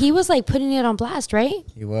interview. Wait. He was like putting it on blast, right?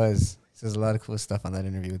 He was. He says a lot of cool stuff on that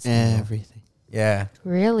interview with Steve-O. Everything. Yeah,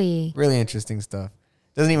 Really? really interesting stuff.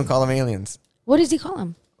 Doesn't even call them aliens. What does he call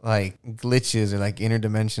him? Like glitches or like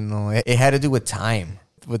interdimensional. It had to do with time.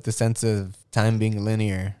 with the sense of time being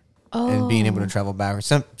linear Oh. and being able to travel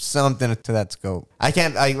backwards. Something to that scope. I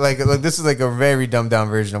can't. I like this is like a very dumbed down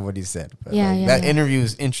version of what he said. But Yeah, like, yeah, that yeah. interview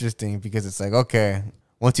is interesting because it's like, okay,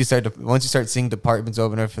 once you start seeing departments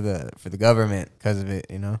open up for the government because of it,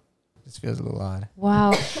 you know, this feels a little odd.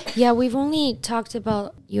 Wow. Yeah, we've only talked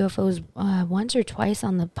about UFOs once or twice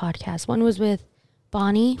on the podcast. One was with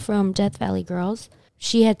Bonnie from Death Valley Girls.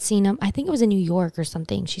 She had seen them. I think it was in New York or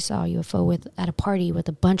something. She saw a UFO at a party with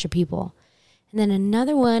a bunch of people. And then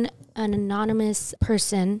another one, an anonymous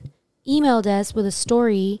person emailed us with a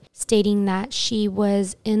story stating that she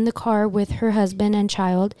was in the car with her husband and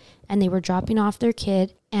child, and they were dropping off their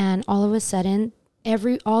kid, and all of a sudden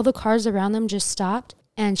all the cars around them just stopped,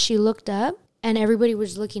 and she looked up and everybody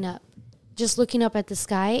was looking up at the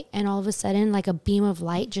sky, and all of a sudden like a beam of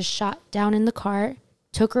light just shot down in the car,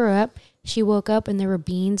 took her up. She woke up and there were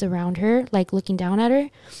beings around her, like looking down at her,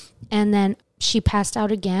 and then she passed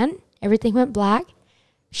out again. Everything went black.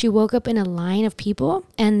 She woke up in a line of people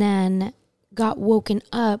and then got woken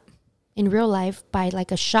up in real life by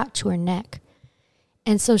like a shot to her neck.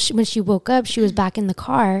 And so when she woke up, she was back in the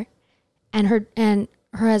car, and her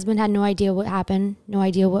husband had no idea what happened, no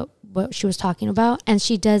idea what she was talking about. And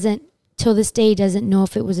she till this day, doesn't know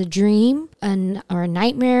if it was a dream or a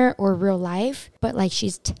nightmare or real life, but like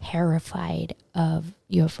she's terrified of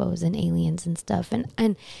UFOs and aliens and stuff.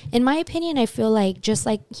 And in my opinion, I feel like just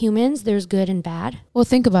like humans, there's good and bad. Well,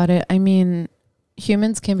 think about it. I mean,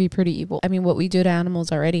 humans can be pretty evil. I mean, what we do to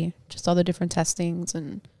animals already, just all the different testings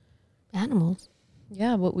and Animals.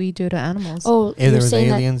 yeah, what we do to animals. Oh, If you're there was saying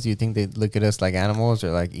aliens, do you think they'd look at us like animals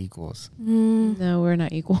or like equals? No, we're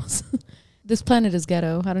not equals. This planet is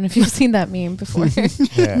ghetto. I don't know if you've seen that meme before.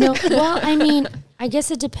 Yeah. No, well, I mean, I guess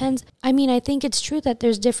it depends. I mean, I think it's true that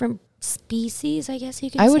there's different species, I guess you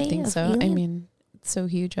could say. I would think of so. I alien. mean, it's so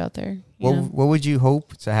huge out there. You know? What would you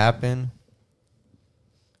hope to happen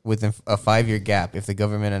within a 5-year gap if the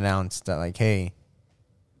government announced that, like, hey,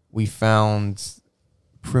 we found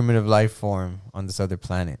primitive life form on this other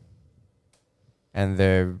planet, and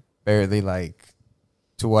they're barely like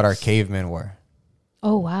to what our cavemen were?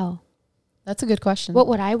 Oh, wow. That's a good question. What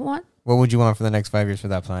would I want? What would you want for the next 5 years for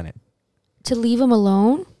that planet? To leave them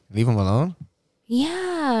alone? Leave them alone?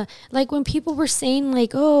 Yeah. Like when people were saying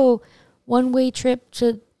like, oh, one-way trip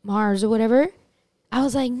to Mars or whatever, I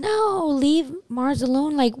was like, no, leave Mars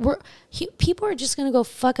alone. Like people are just going to go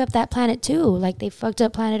fuck up that planet too. Like they fucked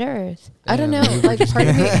up planet Earth. I don't know. Like part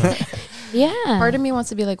of me, Yeah. part of me wants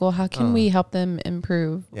to be like, well, how can we help them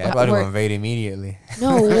improve? Yeah, I'd probably We're- invade immediately.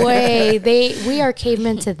 No way. We are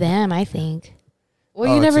cavemen to them, I think.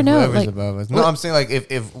 well, you never know. Whoever's Like, above us. No, I'm saying like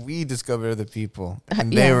if we discovered other people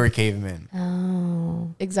and Yeah. they were cavemen,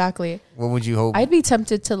 Oh. exactly. what would you hope? I'd be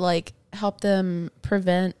tempted to like help them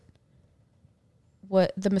prevent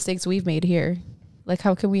what the mistakes we've made here. Like,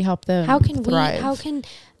 how can we help them? How can thrive? how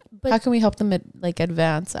can we help them like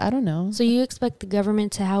advance? I don't know. so you expect the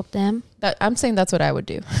government to help them? That I'm saying that's what I would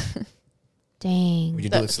do. Dang. Would you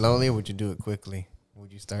do it slowly or would you do it quickly?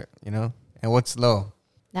 Would you start, And what's slow?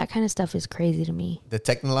 That kind of stuff is crazy to me. The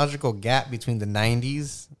technological gap between the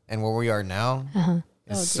 90s and where we are now Uh-huh.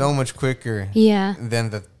 is so much quicker Yeah.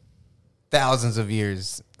 than the thousands of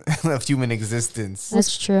years of human existence.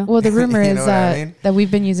 That's true. Well, the rumor You is know what I mean? that we've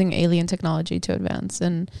been using alien technology to advance,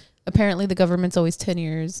 and apparently the government's always 10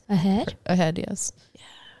 years Ahead? ahead. Yes.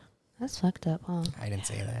 That's fucked up, huh? I didn't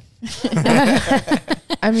say that.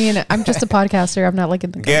 I mean, I'm just a podcaster. I'm not like in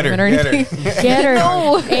the Get her, government or get anything. her. Get her.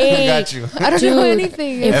 No. I Hey, got you. I don't know Dude,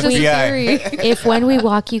 anything. if It's just we- a FBI. theory. if when we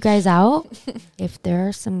walk you guys out, if there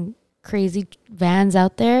are some crazy vans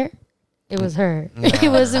out there, it was her. It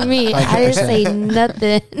wasn't me. I didn't say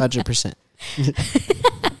nothing. 100%.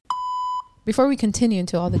 Before we continue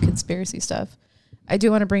into all the conspiracy stuff, I do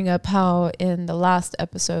want to bring up how in the last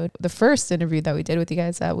episode, the first interview that we did with you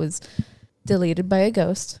guys, that was deleted by a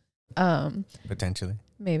ghost. Potentially.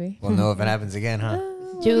 Maybe. We'll know if it happens again, huh?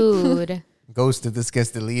 Dude, Ghost, if this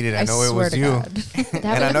gets deleted, I know it swear was to you. God. that And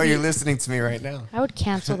I would know be- you're listening to me right now. I would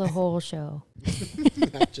cancel the whole show.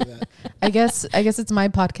 After that. I guess it's my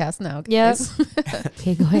podcast now. Yep. guys.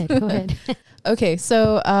 Okay, go ahead. Go ahead. Okay,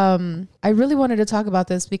 so I really wanted to talk about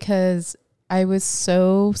this because I was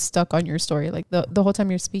so stuck on your story. Like the whole time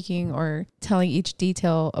you're speaking or telling each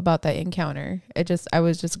detail about that encounter, I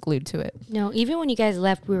was just glued to it. No, even when you guys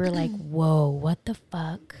left, we were like, whoa, what the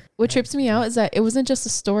fuck? What trips me out is that it wasn't just a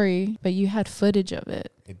story, but you had footage of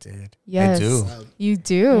it. It did. Yes. I do. You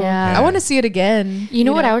do. Yeah. I want to see it again. You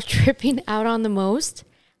know what I was tripping out on the most?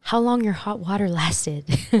 How long your hot water lasted.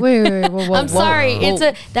 Wait. Whoa, I'm sorry.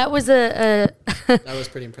 whoa. That was That was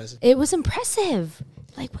pretty impressive. it was impressive.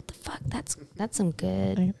 Like, what the fuck? That's some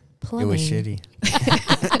good Right. plumbing. It was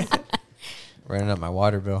shitty. Running up my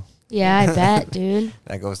water bill. Yeah, I bet, dude.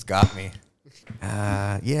 That ghost got me.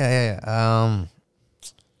 Yeah.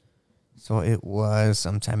 So it was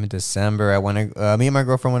sometime in December. I went to, me and my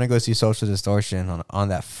girlfriend went to go see Social Distortion on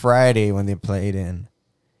that Friday when they played in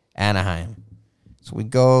Anaheim. So we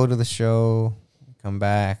go to the show, come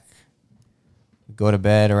back, go to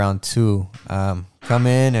bed around 2. Come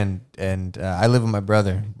in and I live with my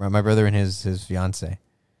brother and his fiance.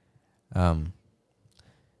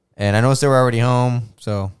 And I noticed they were already home,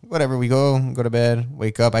 so whatever. We go to bed,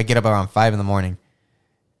 wake up. I get up around 5 in,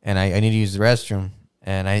 and I need to use the restroom,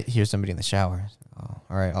 and I hear somebody in the shower. Oh,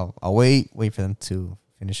 all right, I'll wait for them to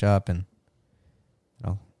finish up, and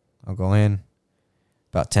I'll go in.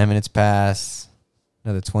 About 10 minutes pass,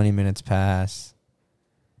 another 20 minutes pass.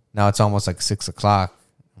 Now it's almost like 6 o'clock.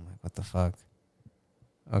 I'm like, what the fuck?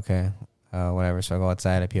 Okay, whatever. So I go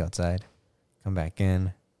outside. I pee outside, come back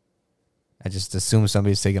in. I just assume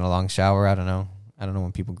somebody's taking a long shower. I don't know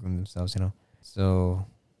when people groom themselves, So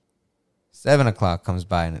 7 o'clock comes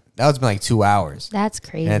by, and now it's been like 2 hours. That's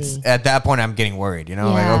crazy. And it's, at that point, I'm getting worried, Yeah.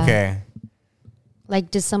 like, okay. Like,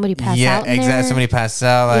 does somebody pass Yeah, out in exactly. there? Somebody passed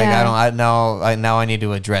out. Like, Yeah. now I need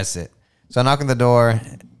to address it. So I knock on the door.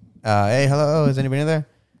 Hey, hello, is anybody in there?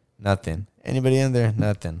 Nothing. Anybody in there?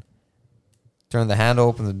 Nothing. Turn the handle,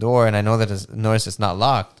 open the door, and I notice it's not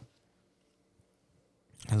locked.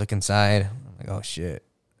 I look inside. I'm like, oh shit.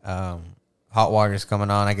 Hot water's coming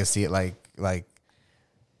on. I can see it like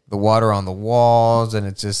the water on the walls, and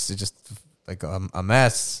it's just like a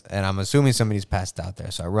mess. And I'm assuming somebody's passed out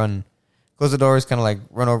there. So I run, close the doors, kind of like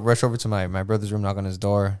rush over to my brother's room, knock on his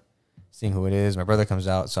door, seeing who it is. My brother comes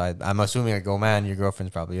out, so I'm assuming I go, man, your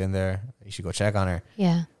girlfriend's probably in there. You should go check on her.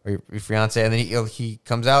 Yeah. Or your fiance. And then he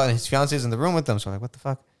comes out, and his fiance is in the room with them. So I'm like, what the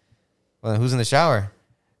fuck? Well, then who's in the shower?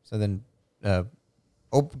 So then go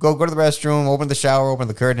to the restroom, open the shower, open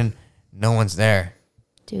the curtain. No one's there.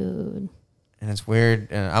 Dude. And it's weird.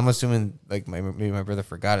 And I'm assuming like maybe my brother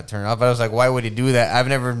forgot to turn it off. But I was like, why would he do that? I've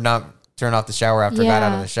never not turned off the shower after I got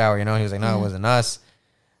out of the shower. He was like, no, it wasn't us.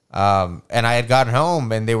 And I had gotten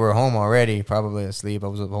home, and they were home already, probably asleep. I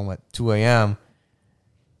was home at 2 a.m.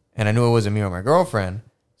 And I knew it wasn't me or my girlfriend.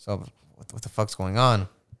 So what the fuck's going on?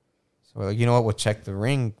 So we're like, you know what? We'll check the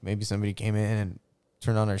ring. Maybe somebody came in and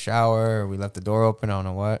turned on our shower, or we left the door open. I don't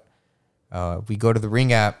know what. We go to the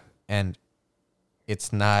Ring app, and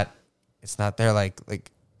it's not there.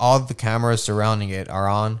 Like all the cameras surrounding it are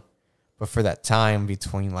on, but for that time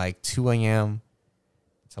between like 2 a.m.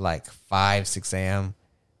 to like 5, 6 a.m.,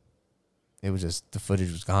 it was just, the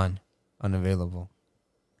footage was gone, unavailable.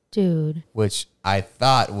 Dude. Which I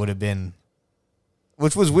thought would have been,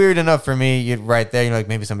 which was weird enough for me. You're right there. You're like,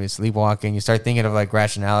 maybe somebody's sleepwalking. You start thinking of like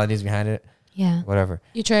rationalities behind it. Yeah. Whatever.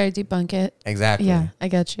 You try to debunk it. Exactly. Yeah, I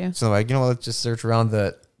get you. So like, let's just search around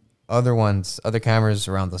the other cameras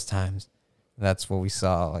around those times. And that's what we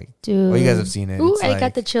saw. Like, Dude. well, you guys have seen it. Ooh, It's I like,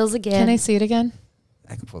 got the chills again. Can I see it again?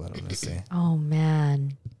 I can pull that up. Let's see. Oh,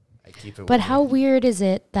 man. I keep it. But with how me. weird is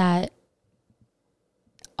it that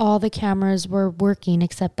all the cameras were working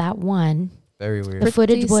except that one? Very weird. The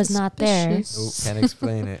footage was not there. Suspicious. Nope, can't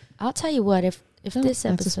explain it. I'll tell you what, if Don't this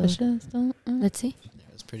act episode, suspicious. Don't, let's see.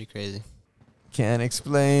 That's pretty crazy. Can't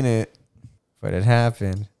explain it, but it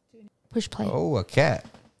happened. Push play. Oh, a cat.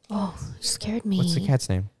 Oh, you scared me. What's the cat's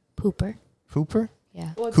name? Pooper. Cooper?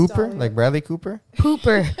 Yeah. Cooper? Like Bradley Cooper?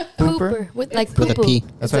 Pooper. Pooper? Pooper. With like With a poo-poo. P.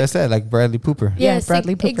 That's what I said. Like Bradley Pooper. Yeah, Yes,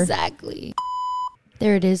 Bradley Pooper. Exactly.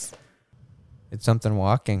 There it is. It's something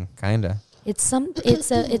walking, kinda. It's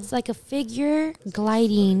like a figure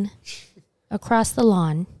gliding across the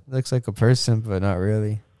lawn. Looks like a person, but not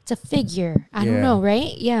really. It's a figure. I Yeah. don't know,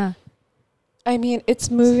 right? Yeah. I mean, it's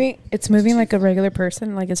moving like a regular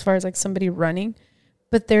person, like as far as like somebody running.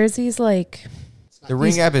 But there's these like The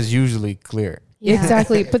Ring app is usually clear. Yeah.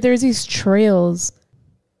 exactly, but there's these trails.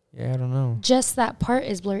 Yeah, I don't know. Just that part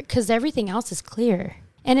is blurry because everything else is clear.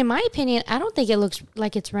 And in my opinion, I don't think it looks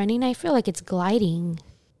like it's running. I feel like it's gliding.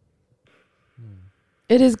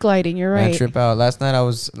 It is gliding. You're Man, right. trip out. Last night I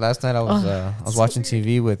was watching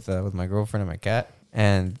TV with my girlfriend and my cat,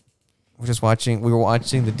 and we were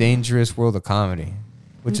watching The Dangerous World of Comedy,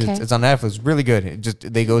 which Okay. it's on Netflix. Really good.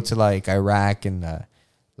 They go to like Iraq and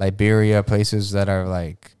Liberia, places that are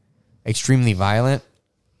like extremely violent,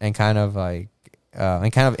 and kind of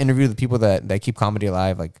interview the people that keep comedy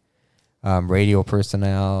alive, like radio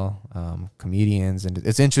personnel, comedians, and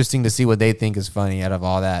it's interesting to see what they think is funny out of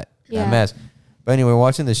all that mess. But anyway,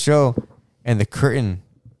 watching the show, and the curtain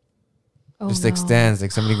Oh, just no. extends,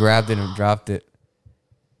 like somebody grabbed it and dropped it.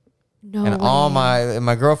 No and way. all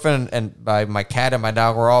my girlfriend and my cat and my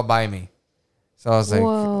dog were all by me. So I was like,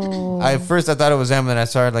 Whoa. at first I thought it was them, and then I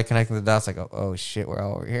started like connecting the dots. Like, oh shit, we're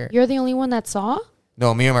all over here. You're the only one that saw?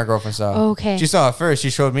 No, me and my girlfriend saw. Okay. She saw it first. She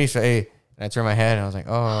showed me. She said, hey, and I turned my head and I was like,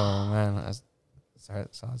 oh man, I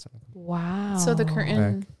saw something. Wow. So the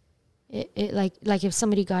curtain. It like if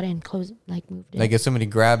somebody got in, closed, like moved it. Like if somebody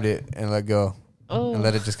grabbed it and let go. Oh. And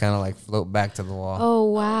let it just kind of like float back to the wall. Oh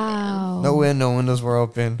wow. No windows were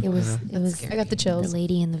open. It was. you know? It was. I got the chills. The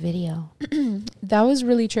lady in the video. That was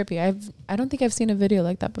really trippy. I don't think I've seen a video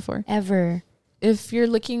like that before. Ever. If you're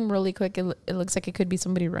looking really quick, it looks like it could be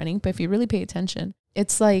somebody running. But if you really pay attention,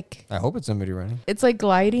 it's like I hope it's somebody running.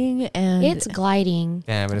 gliding and It's gliding.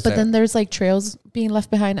 Yeah, but it's but then there's like trails being left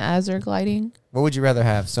behind as they're gliding. what would you rather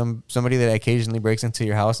have? Somebody that occasionally breaks into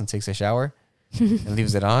your house and takes a shower and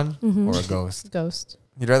leaves it on, or a ghost? Ghost.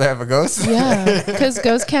 You'd rather have a ghost? Yeah, because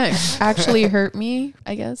ghosts can't actually hurt me,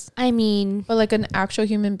 I guess. I mean, But like an actual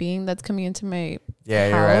human being that's coming into my Yeah,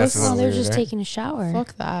 you're right. That's a house. oh, little they're weird, just right? taking a shower.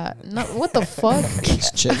 fuck that. No, what the fuck?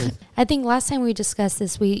 Just chilling. I think last time we discussed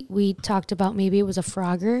this, we talked about maybe it was a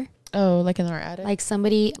frogger, Oh, like in our attic. like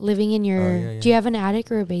somebody living in your. Oh, yeah, yeah. Do you have an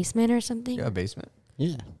attic or a basement or something? Yeah, basement.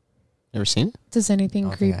 Yeah. Never seen it? Does anything I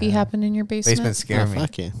don't think I creepy have. happen in your basement? Basement scare Oh, me.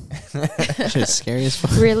 fuck yeah. Shit's scary as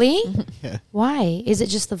fuck. Really? Yeah. Why? Is it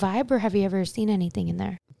just the vibe, or have you ever seen anything in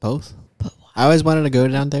there? Both. But I always wanted to go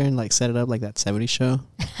down there and like set it up like that 70s show,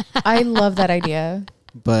 I love that idea.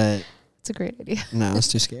 but It's a great idea. no, it's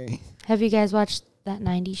too scary. Have you guys watched that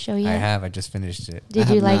 90s show yet? I have. I just finished it. Did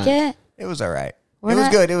I you have like not. it? It was all right. We're It was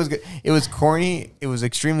not- good. It was good. It was corny. It was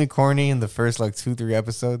extremely corny in the first like 2-3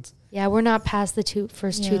 episodes. Yeah, we're not past the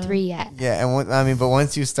first two, Yeah. 3 yet. Yeah, and but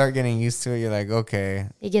once you start getting used to it, you're like, okay,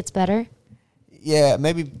 It gets better. yeah,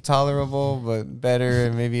 maybe tolerable, but better.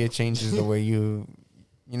 And maybe it changes the way you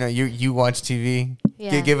watch TV.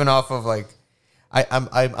 Yeah. Given off of like, I'm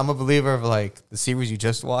a believer of like the series you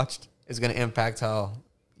just watched is going to impact how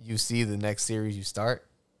you see the next series you start.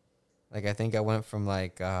 Like I think I went from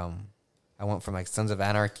like Sons of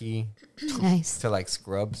Anarchy Nice. to like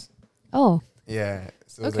Scrubs. Oh, Yeah,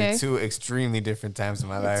 so it was Okay. like 2 extremely different times in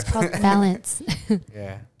my it's life. called balance.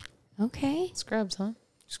 Yeah, Okay. Scrubs, huh?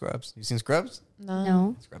 Scrubs. You seen Scrubs?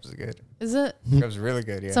 No. Scrubs is good. Is it? Scrubs is really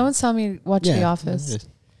good. Yeah. Someone's telling me watch The Office. it is.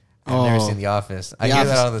 I've never Oh. seen The Office. I The hear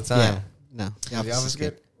that Office. all the time. Yeah. No, The Office is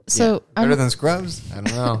good. So Better I'm, than Scrubs? I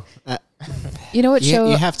don't know. you know what You, show?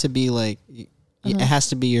 you have to be like, Uh-huh. it has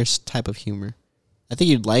to be your type of humor. I think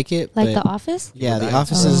you'd like it, Like but The Office? yeah, The People die.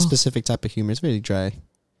 Office is a Oh. specific type of humor. It's really dry.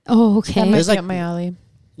 Oh, that okay. might There's be like- up my alley.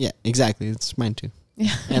 Yeah, exactly. It's mine too.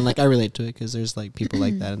 Yeah. And like I relate to it because there's like people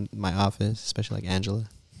like that in my office, especially like Angela,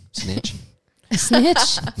 snitch.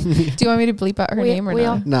 Snitch. Do you want me to bleep out her We- name or we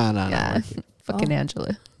not? No, no, no. Yeah. Fucking Oh.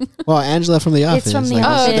 Angela. Well, Angela from The Office. It's from The like,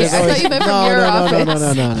 Office. Oh, okay. there's I always- thought you meant from no, your no, office. No, no,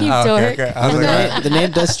 no, no, no. You Oh, dork. okay. I was The, like, name, the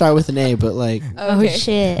name does start with an A, but like Oh, Okay.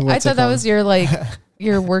 shit. I What's it thought that called? was your like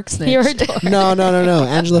your work snitch. You're a dork. no.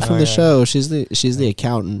 Angela from Oh, the yeah. show. She's the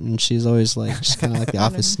accountant, and she's always like just kind of like the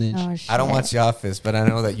office snitch. Oh, shit. I don't watch The Office, but I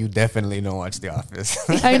know that you definitely don't watch The Office.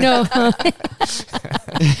 I know.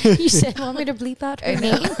 You said, want me to bleep out her I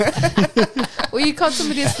know. name? Well, you called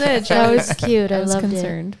somebody a snitch. That was cute. I I was loved it.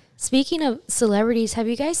 concerned. Speaking of celebrities, have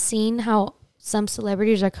you guys seen how some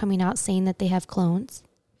celebrities are coming out saying that they have clones?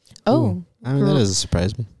 Oh, I mean, that doesn't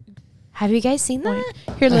surprise me. Have you guys seen that?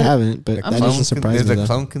 here, I haven't, but The that clone doesn't surprise There's me. a though.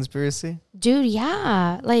 clone conspiracy. Dude,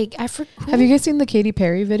 yeah. Like, I forgot. have you guys seen the Katy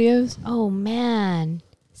Perry videos? Oh, man.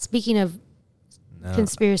 Speaking of No.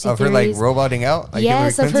 conspiracy Of her like theories. roboting out. Like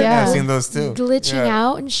Yes, Hillary of her Clinton? Yeah, I've Yeah. seen those too. glitching Yeah.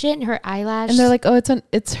 out and shit, and her eyelash. And they're like, oh,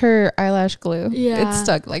 it's her eyelash glue. Yeah. It's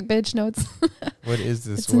stuck. Like, bitch, no, it's What is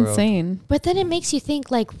this it's world? insane. But then it makes you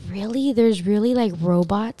think, like, really? There's really, like,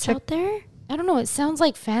 robots out there? I don't know. It sounds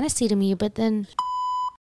like fantasy to me, but then...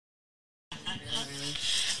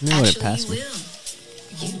 No, it Actually, passed you me.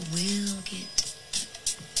 will. You will get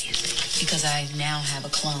music because I now have a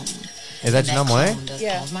clone. Is that And Janelle Monáe? clone does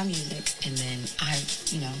Yeah. all of my music, and then I,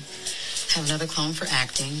 have another clone for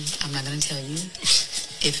acting. I'm not going to tell you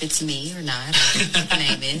if it's me or not, or what the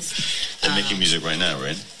name is. They're making music right now,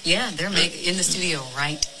 right? Yeah, they're in the studio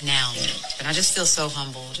right now. And I just feel so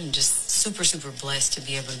humbled and just super, super blessed to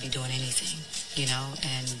be able to be doing anything,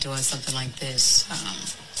 and doing something like this.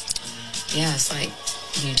 Yeah, it's like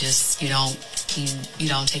you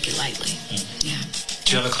don't take it lightly. Yeah.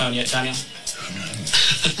 Do you have a clone yet, Daniel?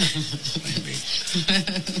 Maybe.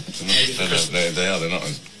 They are. They're not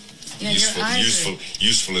as Yeah, your eyes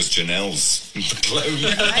useful as Janelle's clone.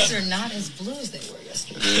 Your eyes are not as blue as they were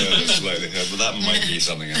yesterday. Yeah, slightly. But that might be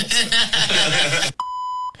something else.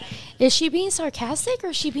 Is she being sarcastic or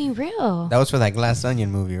is she being real? That was for that Glass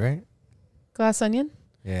Onion movie, right? Glass Onion.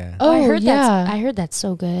 Yeah. Oh, I heard yeah. I heard that's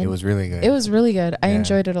so good. It was really good. It was really good. I Yeah.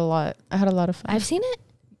 enjoyed it a lot. I had a lot of fun. I've seen it.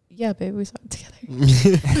 Yeah, babe, we saw it together.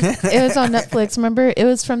 It was on Netflix. Remember, it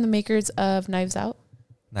was from the makers of Knives Out.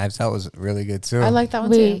 Knives Out was really good too. I like that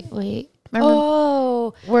one Wait, too. wait. Remember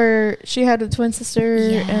Oh where she had a twin sister?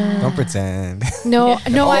 Yeah. And Don't pretend. no,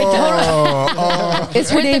 no, I don't. Oh, Is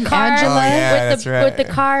her With the name car- Angela? Oh, yeah, with that's the right. with the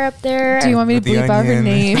car up there. Do you want me to With the bleep out her onion.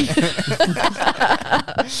 name?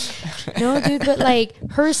 No, dude, but like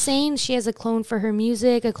her saying she has a clone for her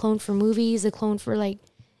music, a clone for movies, a clone for like,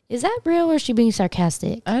 is that real or is she being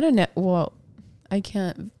sarcastic? I don't know. Well, I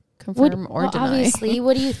can't confirm or deny. Obviously,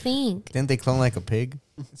 what do you think? Didn't they clone like a pig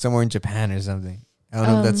somewhere in Japan or something? I don't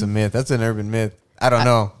know if that's a myth. That's an urban myth. I don't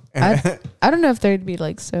know. I don't know if there'd be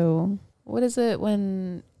like so. What is it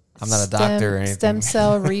when? I'm not a doctor or anything. Stem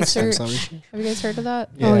cell research. Stem cell research. Have you guys heard of that?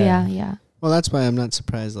 Oh yeah, yeah. Well, that's why I'm not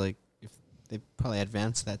surprised. Like, if they probably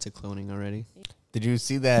advanced that to cloning already. Did you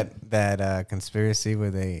see that conspiracy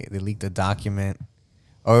where they leaked a document,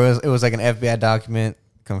 or it was like an FBI document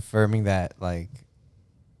confirming that like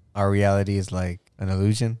our reality is like an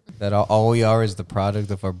illusion, that all we are is the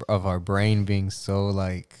product of our brain being so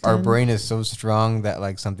like our brain is so strong that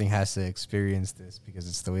like something has to experience this because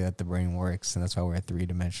it's the way that the brain works, and that's why we're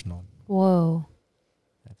 3-dimensional. Whoa,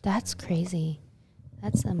 that's crazy.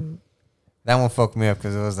 That's That one fucked me up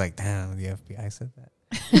because it was like, damn, the FBI said that.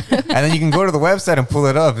 And then you can go to the website and pull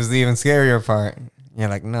it up is the even scarier part. You're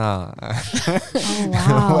like, nah. Oh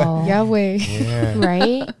wow. Yahweh. Yeah.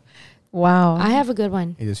 Right? Wow. I have a good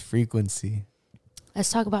one. It is frequency. Let's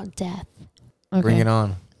talk about death. Okay. Bring it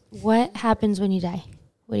on. What happens when you die?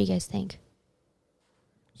 What do you guys think?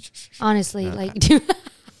 Honestly, like do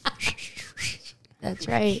That's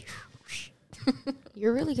right.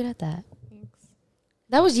 You're really good at that.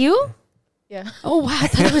 That was you? Yeah. Oh wow, I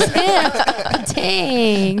thought it was him.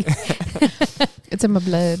 Dang. It's in my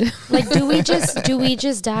blood. Like do we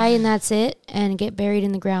just die and that's it and get buried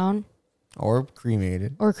in the ground Or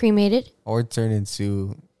cremated. or cremated? Or turn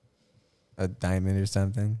into a diamond or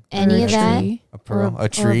something. Any Or a of that? tree. A pearl. Or a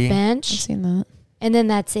tree. Or a I've bench? seen that. And then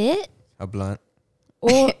that's it? A blunt.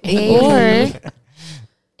 Or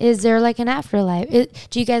is there like an afterlife?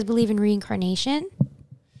 Do you guys believe in reincarnation?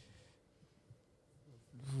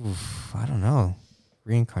 Oof, I don't know.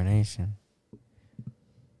 Reincarnation.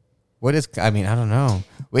 What is, I mean, I don't know.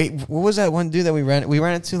 Wait, what was that one dude that we ran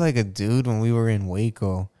into like a dude when we were in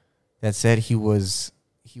Waco that said he was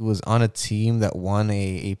on a team that won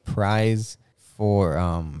a prize for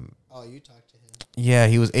Oh, you talked to him. yeah,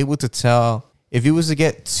 he was able to tell if he was to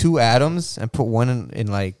get 2 atoms and put one in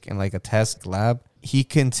like a test lab, he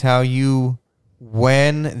can tell you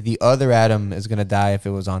when the other atom is gonna die if it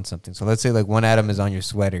was on something. So let's say like one atom is on your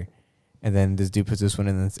sweater, and then this dude puts this one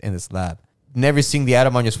in this lab. Never seeing the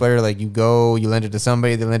atom on your sweater, like you lend it to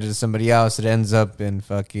somebody, they lend it to somebody else. It ends up in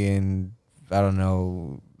fucking, I don't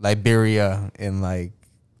know, Liberia in like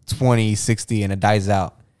 2060 and it dies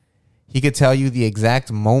out. He could tell you the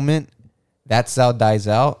exact moment that cell dies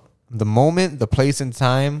out, the moment, the place and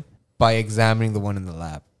time by examining the one in the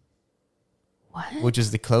lab. What? Which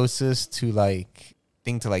is the closest to like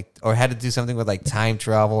thing to like, or had to do something with like time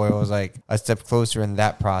travel, or it was like a step closer in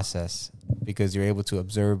that process because you're able to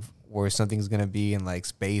observe where something's gonna be in like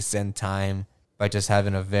space and time by just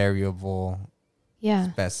having a variable Yeah,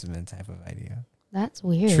 specimen type of idea. that's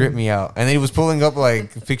weird. Tripped me out, and then he was pulling up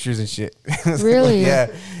like pictures and shit. Really? Yeah,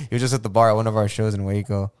 he was just at the bar at one of our shows in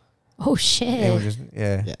Waco. Oh They were shit. just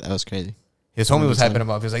Yeah, that was crazy. His homie was 100%. hyping him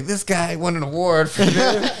up. He was like, "This guy won an award for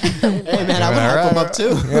this." Hey man, I would hype him up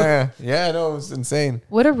too. Yeah, no, it was insane.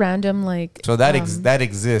 What a random like. So that that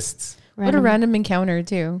exists. What a random encounter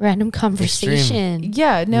too. random conversation.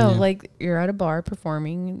 Yeah, no, Yeah. like you're at a bar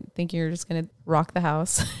performing, thinking you're just gonna rock the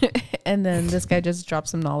house, and then this guy just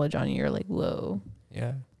drops some knowledge on you. You're like, whoa,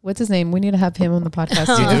 Yeah, what's his name? We need to have him on the podcast.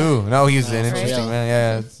 you too. do. No, he's an for interesting real. man.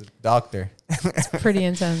 Yeah, it's a doctor. It's pretty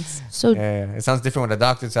intense. So Yeah, it sounds different when a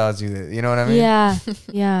doctor tells you that. You know what I mean? yeah,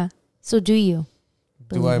 yeah. So do you?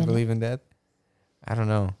 Do I in it? believe in death? I don't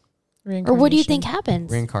know. Or what do you Reincarnation. think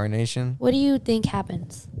happens? Reincarnation. What do you think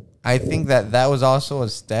happens? I think that was also a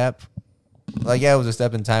step. Like, yeah, it was a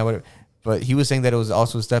step in time, whatever. But he was saying that it was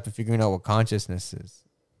also a step in figuring out what consciousness is.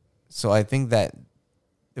 So I think that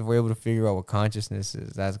if we're able to figure out what consciousness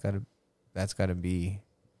is, that's gotta be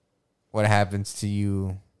what happens to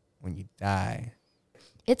you when you die.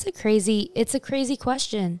 It's a crazy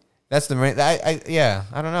question. That's the main. I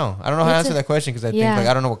don't know. I don't know how to It's answer a- that question because I yeah. think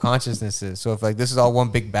like I don't know what consciousness is. So if like this is all one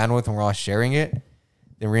big bandwidth and we're all sharing it,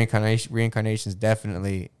 then reincarnation is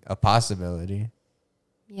definitely a possibility,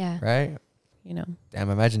 Yeah. right? You know,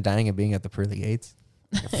 Damn, imagine dying and being at the pearly gates.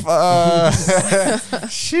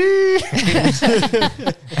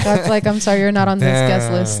 God's like, I'm sorry, you're not on this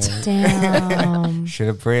guest list. Damn. Should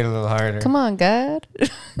have prayed a little harder. Come on, God.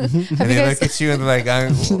 And they look at you and they're like,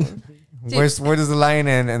 where does the line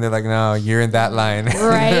end? And they're like, no, you're in that line.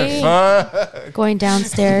 Right? Fuck. Going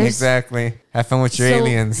downstairs. Exactly. Have fun with your So-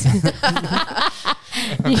 aliens.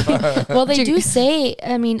 Well, they do say,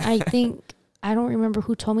 I mean, I think, I don't remember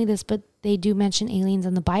who told me this, but they do mention aliens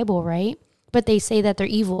in the Bible, right? But they say that they're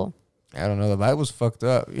evil. I don't know. The Bible's fucked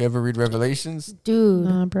up. You ever read Revelations? Dude.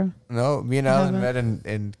 Nah, bro. No. Me and I Alan haven't.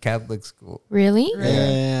 met in Catholic school. Really?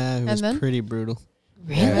 Yeah, it was then? pretty brutal.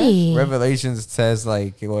 Really? Yeah. Revelations says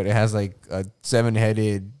like what it has like a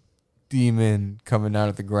 7-headed demon coming out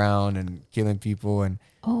of the ground and killing people, and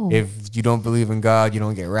Oh. if you don't believe in God, you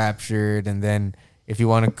don't get raptured, and then if you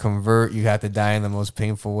want to convert, you have to die in the most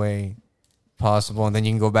painful way possible, and then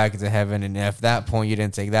you can go back into heaven, and if that point you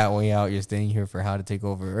didn't take that way out, you're staying here for how to take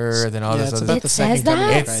over earth and all Yeah, this it's other about the It second says coming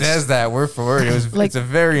that? of it Christ. says that word for word. It was Like it's a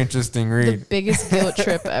very interesting The read. biggest guilt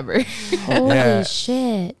trip ever. Holy Yeah.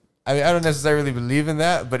 shit. I mean, I don't necessarily believe in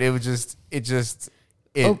that, but it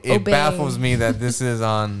Obey. baffles me that this is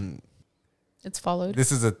on. It's followed.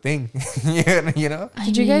 This is a thing, you know.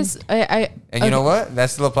 Did you guys? And you know what?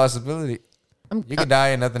 That's still a possibility. I'm- You could die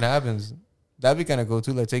and nothing happens. That'd be kind of cool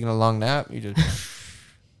too, like taking a long nap. You just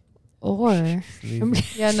Or,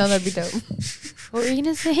 leave. Yeah, no, that'd be dope. what were you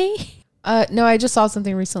going to say? No, I just saw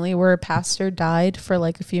something recently where a pastor died for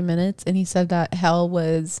like a few minutes, and he said that hell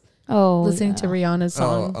was Oh, listening to Rihanna's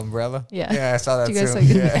Oh, song. Umbrella. Yeah. Yeah, I saw that Do you guys too. like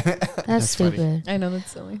it? Yeah. That's That's funny. stupid. I know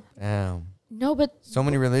that's silly. Damn. No, but So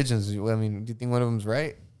many religions. I mean, do you think one of them's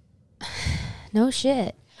right? no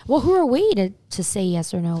shit. Well, who are we to say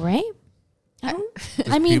yes or no, right? I don't.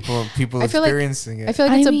 I mean, people I feel like- experiencing it. I feel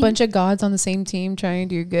like I it's mean- a bunch of gods on the same team trying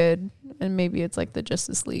to do good, and maybe it's like the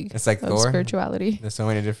Justice League It's like of Thor. spirituality. There's so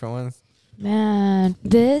many different ones. man,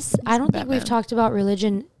 this I don't think we've Batman. talked about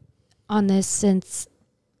religion on this since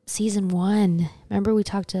season 1. Remember we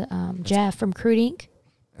talked to Jeff from Crude Inc.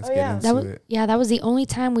 Let's Oh, get yeah. into That was it. that was the only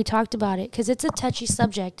time we talked about it because it's a touchy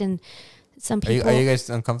subject and some Are you, people. are you guys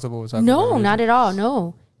uncomfortable with talking about no, religion? not at all.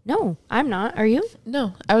 No, I'm not. Are you?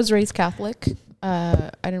 No, I was raised Catholic. I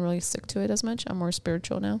didn't really stick to it as much. I'm more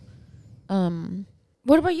spiritual now.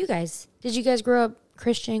 What about you guys? Did you guys grow up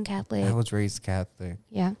Christian, Catholic? I was raised Catholic.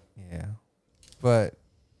 Yeah. Yeah. But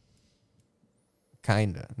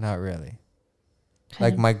kinda, not really.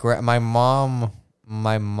 Like my mom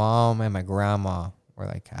and my grandma were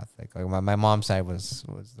like Catholic. Like my mom's side was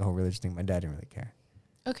the whole religion thing. My dad didn't really care.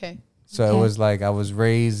 Okay. So Okay. it was like I was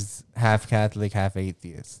raised half Catholic, half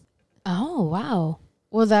atheist. Oh wow.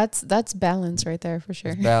 Well, that's balance right there for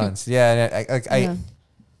sure. It's balanced. Yeah. And Yeah.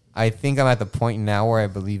 I think I'm at the point now where I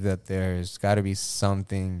believe that there's got to be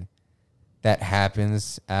something that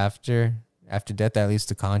happens after death that leads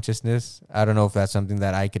to consciousness. I don't know if that's something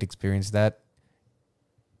that I could experience that.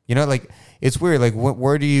 You know, like it's weird. Like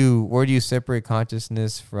where do you separate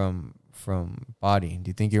consciousness from body? Do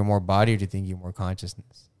you think you're more body or do you think you're more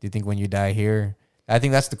consciousness? Do you think when you die here? I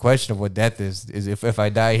think that's the question of what death is. Is if I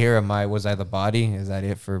die here, was I the body? Is that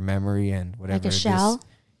it for memory and whatever Like a this shell?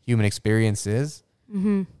 human experience is?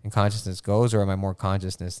 Mm-hmm. And consciousness goes, or am I more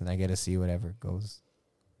consciousness and I get to see whatever goes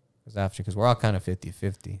after? Because we're all kind of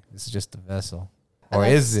 50-50. This is just the vessel. Or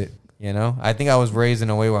is it? You know? I think I was raised in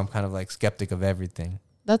a way where I'm kind of like skeptic of everything.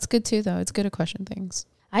 That's good too, though. It's good to question things.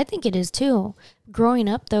 I think it is too. Growing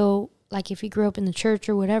up though, like if you grew up in the church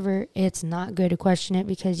or whatever, it's not good to question it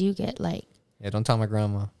because you get like, Yeah, don't tell my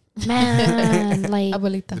grandma. man, like,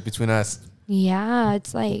 Abuelita. It's between us. yeah,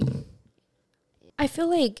 it's like, I feel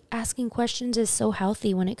like asking questions is so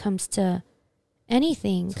healthy when it comes to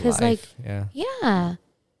anything. It's Cause like, life. Yeah. yeah,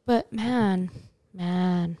 but man,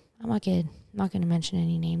 I'm not gonna mention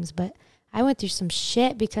any names, but I went through some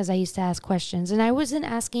shit because I used to ask questions, and I wasn't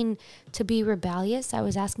asking to be rebellious. I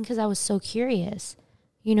was asking because I was so curious,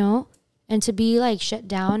 you know, and to be like shut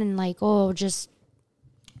down and like, oh, just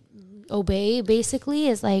obey basically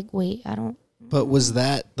is like, wait, I don't. But was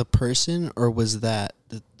that the person or was that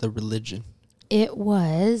the religion? It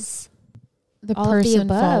was The all of the person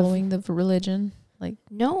above. following the religion. Like,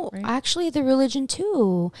 no, Right. actually the religion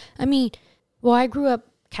too. I mean, well, I grew up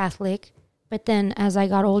Catholic, but then as I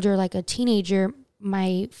got older, like a teenager,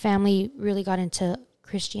 my family really got into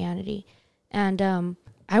Christianity. And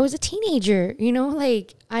I was a teenager, you know,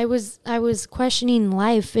 like I was questioning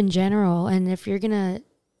life in general. And if you're going to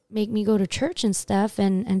make me go to church and stuff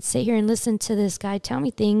and sit here and listen to this guy tell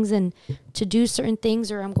me things and to do certain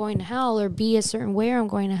things, or I'm going to hell, or be a certain way or I'm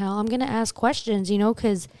going to hell, I'm going to ask questions, you know,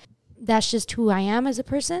 because that's just who I am as a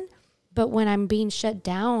person. But when I'm being shut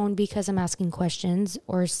down because I'm asking questions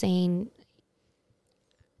or saying,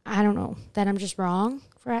 I don't know, that I'm just wrong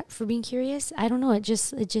for being curious. I don't know. It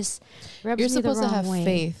just rubs You're me the supposed wrong to have way.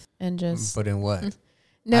 faith and just But in what?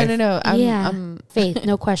 no. Faith,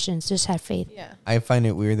 no questions. Just have faith. Yeah. I find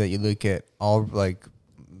it weird that you look at all like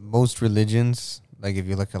most religions, like if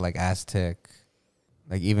you look at like Aztec,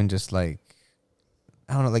 like even just like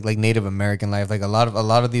I don't know, like Native American life, like a lot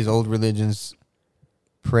of these old religions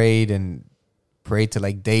prayed to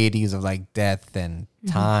like deities of like death and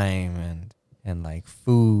time and like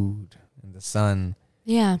food and the sun.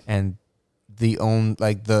 Yeah. And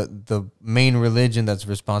the main religion that's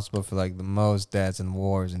responsible for like the most deaths and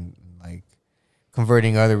wars and like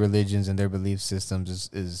converting other religions and their belief systems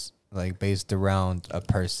is like based around a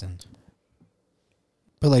person.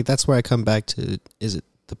 But like that's where I come back to: is it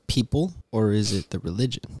the people or is it the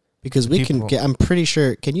religion? Because The we can people. get. I'm pretty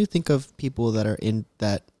sure. Can you think of people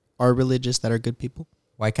that are religious that are good people?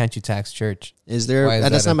 Why can't you tax church? Is there? Why is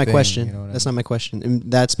That's that not a my thing? question. You know what That's I not my question.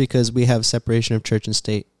 And that's because we have separation of church and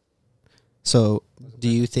state. So, do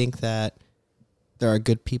you think that there are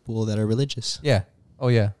good people that are religious? Yeah. Oh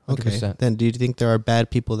yeah. 100%. Okay. Then, do you think there are bad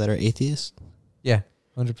people that are atheists? Yeah.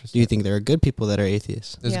 100%. Do you think there are good people that are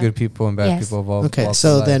atheists? There's Yeah. good people and bad Yes. people involved? Okay,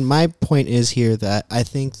 so then my point is here that I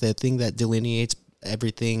think the thing that delineates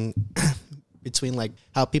everything between like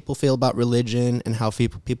how people feel about religion and how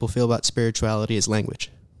people feel about spirituality is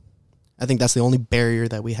language. I think that's the only barrier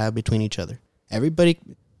that we have between each other. Everybody,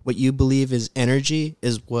 what you believe is energy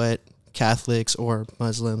is what Catholics or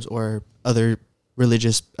Muslims or other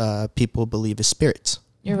religious people believe is spirits.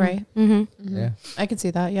 You're right. Mm-hmm. Yeah. I can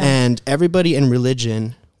see that. Yeah. And everybody in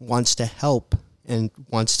religion wants to help and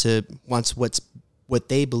wants what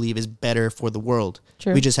they believe is better for the world.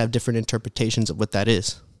 True. We just have different interpretations of what that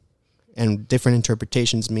is. And different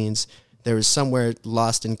interpretations means there is somewhere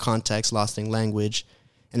lost in context, lost in language.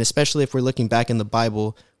 And especially if we're looking back in the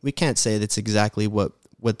Bible, we can't say that's exactly what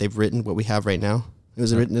they've written, what we have right now. It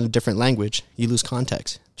was written in a different language. You lose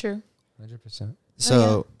context. True. 100%.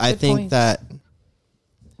 So I Good think point. that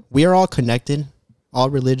we are all connected, all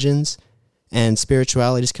religions and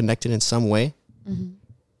spirituality is connected in some way. Mm-hmm.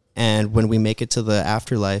 And when we make it to the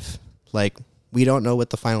afterlife, like we don't know what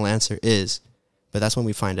the final answer is, but that's when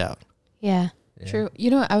we find out. Yeah. Yeah. True.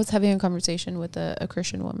 You know, I was having a conversation with a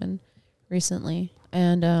Christian woman recently,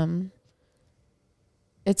 and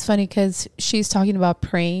it's funny because she's talking about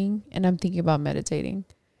praying, and I'm thinking about meditating.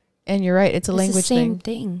 And you're right; it's a language the same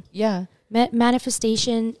thing. thing. Yeah,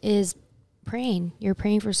 Manifestation is praying. You're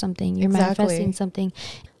praying for something. You're Exactly. manifesting something.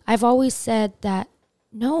 I've always said that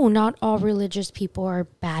no, not all religious people are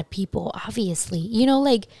bad people, obviously. You know,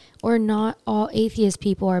 like, or not all atheist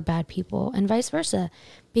people are bad people, and vice versa.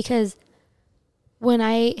 Because when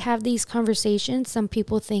I have these conversations, some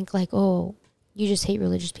people think like, oh, you just hate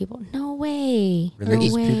religious people. No way. Religious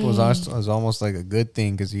no way. people is almost like a good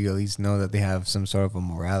thing because you at least know that they have some sort of a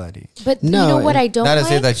morality. But No, you know what I don't Not to like?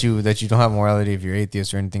 say that you don't have morality if you're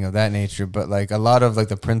atheist or anything of that nature, but like a lot of like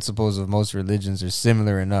the principles of most religions are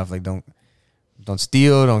similar enough. Like don't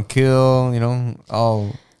steal, don't kill, you know,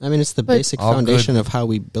 all. I mean, it's the But- basic All foundation good. of how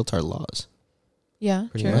we built our laws, yeah,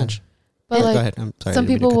 pretty true. much. But Yeah, like, go ahead. I'm sorry. some I didn't mean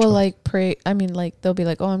to people cut will you off. like pray. I mean, like they'll be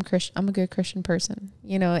like, "Oh, I'm a good Christian person,"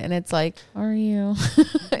 you know, and it's like, "Are you?"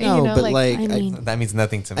 No, you know, but like, I mean, That means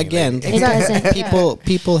nothing to me. again, like, It doesn't.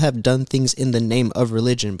 people have done things in the name of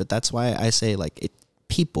religion, but that's why I say like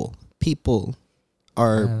people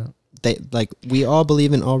are they like we all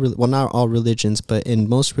believe in well, not all religions, but in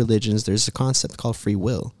most religions there's a concept called free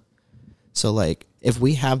will. So like if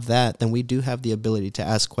we have that, then we do have the ability to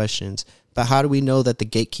ask questions. But how do we know that the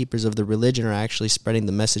gatekeepers of the religion are actually spreading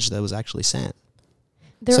the message that was actually sent?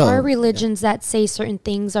 There So, are religions that say certain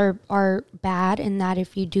things are bad and that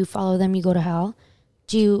if you do follow them, you go to hell.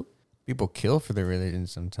 Do you? people kill for their religion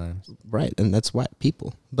sometimes. Right, and that's why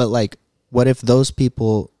people. But like, what if those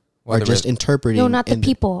people Or are the just interpreting? No, not the in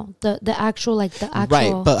people. The actual, like the actual.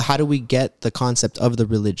 Right, but how do we get the concept of the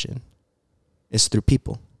religion? It's through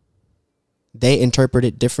people. They interpret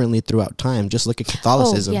it differently throughout time. Just look at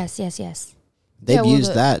Catholicism. Oh, yes. They've Yeah, well,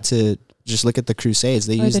 used that to just look at the Crusades.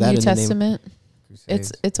 They or use the that New in the name. Testament.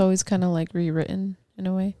 Crusades. It's always kind of like rewritten in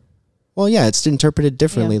a way. Well, yeah, it's interpreted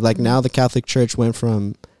differently. Yeah. Like now, the Catholic Church went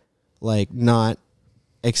from like not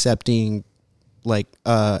accepting like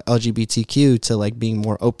LGBTQ to like being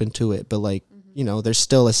more open to it, but like you know, there's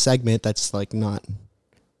still a segment that's like not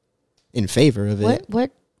in favor of it.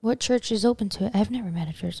 What church is open to it? I've never met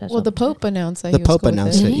a church that's Well, the open to it. Pope announced that The he was Pope cool with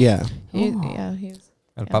announced it. Really? Yeah, He, Oh. yeah, he's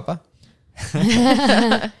El yeah. Papa?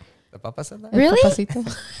 The Papa said that? Really? Papacito.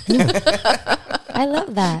 I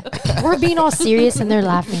love that. We're being all serious and they're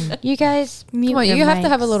laughing. You guys, mute Come on, your you have to mics.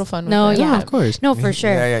 have a little fun with No, it. yeah, of course. No, for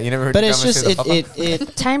sure. Yeah, yeah. You never heard But the it's just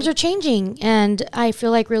it Times are changing, and I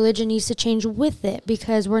feel like religion needs to change with it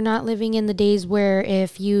because we're not living in the days where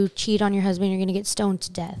if you cheat on your husband, you're going to get stoned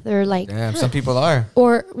to death, or like, Damn, some people are.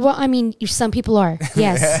 or well, I mean, some people are.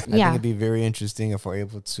 Yes, I think yeah. it'd be very interesting if we're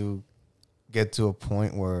able to get to a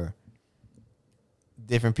point where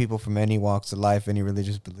different people from any walks of life, any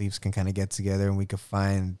religious beliefs can kind of get together and we could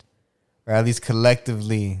find, or at least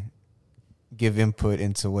collectively give input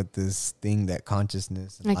into what this thing that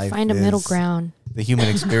consciousness and Like life find a middle is, ground. the human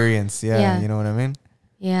experience. Yeah, Yeah. you know what I mean?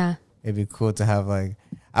 Yeah. It'd be cool to have like,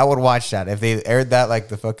 I would watch that if they aired that like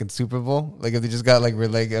the fucking Super Bowl. Like if they just got like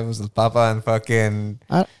it was Papa and fucking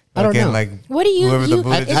I don't fucking, know. like What do you? whoever the you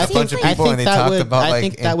Buddha, it just a seems bunch of like- people and they talked about like I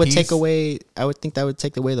think that in would peace. take away. I would think that would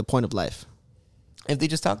take away the point of life. If they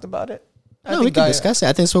just talked about it. I No, think we can that- discuss it. I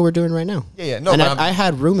think that's what we're doing right now. Yeah, yeah. No, and but I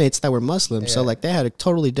had roommates that were Muslim, so Yeah. like they had a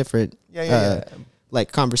totally different, yeah.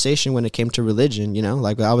 like conversation when it came to religion. You know,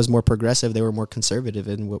 like I was more progressive, they were more conservative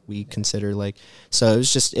in what we consider like. So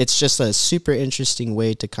it's just a super interesting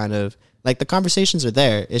way to kind of like the conversations are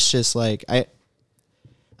there. It's just like I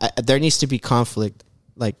there needs to be conflict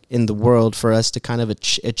like in the world for us to kind of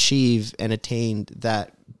achieve and attain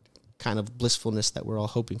that kind of blissfulness that we're all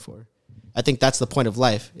hoping for. I think that's the point of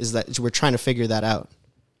life, is that we're trying to figure that out.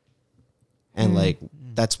 And like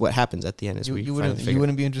that's what happens at the end is You, we you finally wouldn't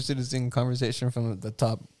figure. be interested in seeing conversation from the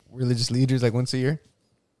top religious leaders like once a year?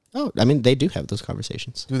 Oh, I mean they do have those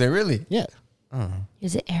conversations. Do they really? Yeah. Oh,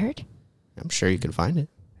 Is it aired? I'm sure you can find it.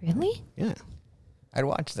 Really? Yeah. I'd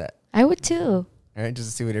watch that. I would too. All right, just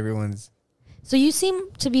to see what everyone's. So you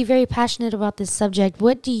seem to be very passionate about this subject.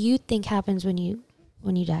 What do you think happens when you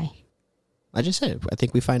die? I just said I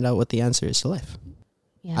think we find out what the answer is to life.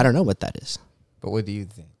 Yeah. I don't know what that is. But what do you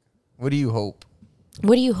think? What do you hope?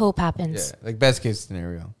 What do you hope happens? Yeah, like best case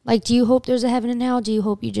scenario. Like, do you hope there's a heaven and hell? Do you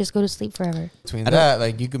hope you just go to sleep forever? Between I don't- that,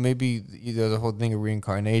 like you could maybe there's a whole thing of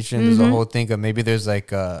reincarnation. There's a whole thing of maybe there's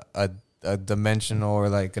like a dimensional or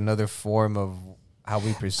like another form of how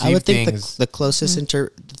we perceive I would think things. the closest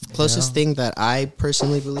closest Yeah. thing that I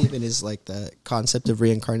personally believe in is like the concept of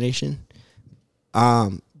reincarnation.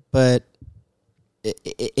 But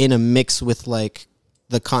in a mix with like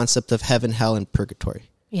the concept of heaven, hell, and purgatory.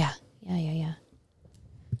 Yeah.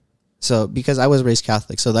 So because I was raised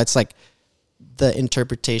Catholic, so that's like the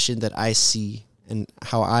interpretation that I see and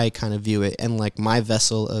how I kind of view it, and like my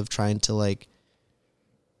vessel of trying to like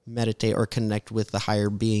meditate or connect with the higher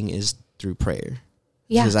being is through prayer.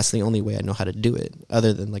 Yeah. Because that's the only way I know how to do it,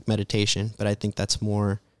 other than like meditation. But I think that's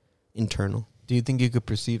more internal. Do you think you could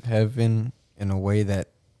perceive heaven in a way that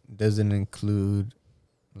doesn't include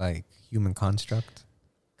like human construct?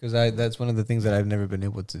 Because that's one of the things that I've never been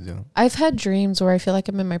able to do. I've had dreams where I feel like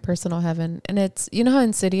I'm in my personal heaven, and it's, you know how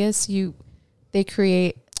Insidious they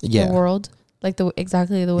create Yeah. the world like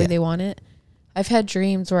exactly the way Yeah. they want it. I've had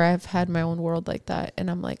dreams where I've had my own world like that, and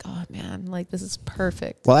I'm like, oh man, like this is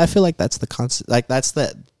perfect. Well, I feel like that's the concept. Like that's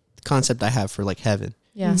the concept I have for like heaven.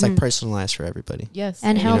 Yeah. It's like personalized for everybody. Yes.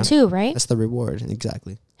 And You hell know? too, right? That's the reward.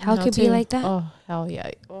 Exactly. Hell could be too. like that. Oh hell yeah!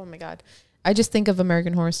 Oh my god, I just think of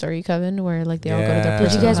American Horror Story, Kevin, where like they all go to their Yeah. Did you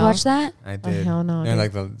personal guys hell. watch that? I Oh, did. hell no, They're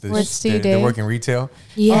dude. like Where's Steve they Dave? work in retail.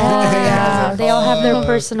 Yeah. yeah. They all have their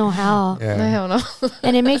personal hell. No, Yeah. hell no.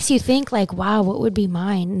 And it makes you think like, wow, what would be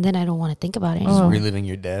mine? And then I don't want to think about it Oh. anymore. Reliving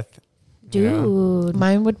your death. you know? Dude.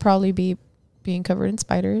 Mine would probably be being covered in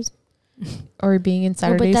spiders, or being in No,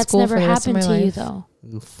 Saturday but that's school never for the rest of happened my to you life. though.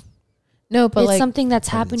 Oof. No, but It's like something that's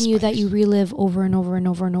Covered in happened to you that spiders. you relive over and over and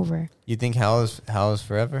over and over. You think hell is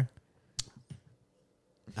forever?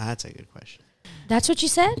 That's a good question. That's what you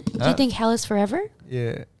said? Do Huh? you think hell is forever?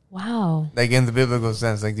 Yeah. Wow. Like in the biblical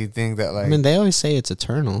sense, like do you think that like I mean, they always say it's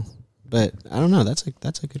eternal, but I don't know. That's a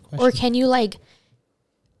good question. Or can you like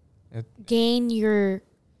It- gain your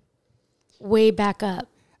way back up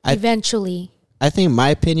I- eventually? I think, in my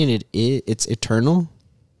opinion, it's eternal,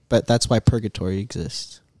 but that's why purgatory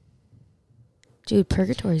exists. Dude,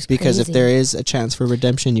 purgatory is Because crazy. if there is a chance for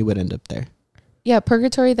redemption, you would end up there. yeah,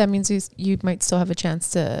 purgatory, that means you might still have a chance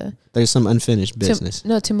to There's some unfinished business.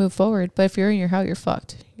 to move forward. But if you're in your hell, you're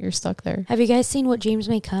fucked. You're stuck there. Have you guys seen What Dreams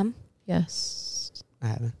May Come? Yes. I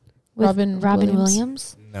haven't. With Robin Williams?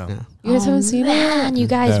 Williams? no. No. You guys haven't seen it? Man, you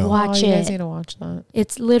guys No. watch Oh, you guys it. need to watch that.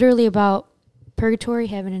 It's literally about purgatory,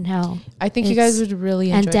 heaven, and hell. I think you guys It's- would really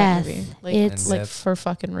and enjoy that death. movie. Like, It's- like And death. for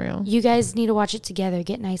fucking real. You guys need to watch it together.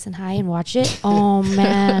 Get nice and high and watch it. Oh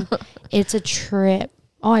man, it's a trip.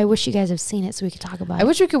 Oh, I wish you guys have seen it so we could talk about I it.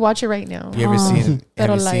 wish we could watch it right now. You ever Oh. seen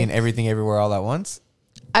Pero have you seen like- Everything Everywhere All at Once?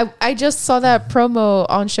 I just saw that promo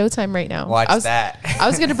on Showtime right now. Watch I was, that. I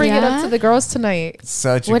was gonna bring it up Yeah? to the girls tonight.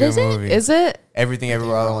 Such a What good is it? movie. Is it? Everything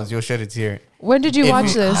Everywhere All at Once. You'll shed a tear. When did you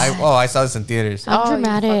watch this? I saw this in theaters. How Oh, you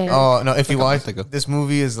dramatic. Oh no! If you watch month ago. this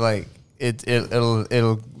movie, is like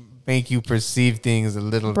it'll make you perceive things a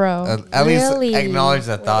little, Bro. at Really? least acknowledge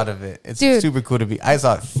the thought of it. It's Dude. super cool to be. I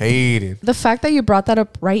saw it faded. The fact that you brought that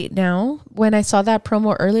up right now, when I saw that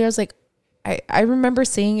promo earlier, I was like, I remember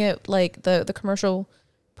seeing it like the commercial,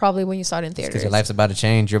 probably when you saw it in Because theaters. your life's about to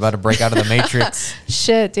change. You're about to break out of the matrix.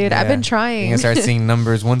 Shit, dude, I've Yeah. been trying. You're gonna start seeing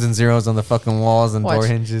numbers, ones and zeros on the fucking walls and door Watch.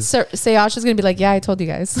 hinges. Sayash is gonna be like, yeah, I told you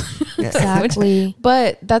guys. Exactly.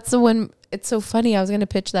 But that's the one. It's so funny. I was gonna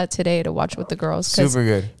pitch that today to watch with the girls. 'Cause Super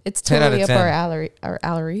good. It's 10 out totally of up 10. our alley, or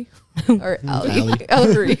alley.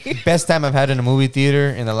 Best time I've had in a movie theater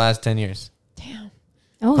in the last 10 years. Damn.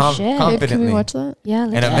 Oh Com- shit. com- Babe, can we Confidently. watch that? Yeah.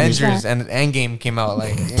 And let's watch Avengers that. and Endgame came out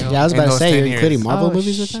like, you know, Yeah, I was in about to those say, 10 you're years. including Marvel Oh,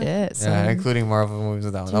 movies with that? shit, Yeah, son. including Marvel movies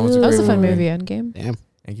with that one. That was a Dude. That great was a fun movie. movie. Endgame. Damn.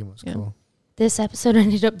 Endgame was Yeah. cool. This episode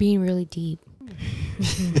ended up being really deep.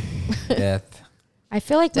 Death. I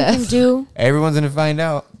feel like we can do Everyone's gonna find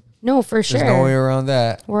out. no for There's sure. no way around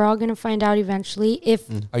that. We're all gonna find out eventually. If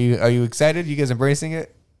Are you excited? You guys embracing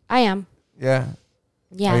it? I am, Yeah.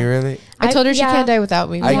 yeah. Are you really? I told her she yeah. can't die without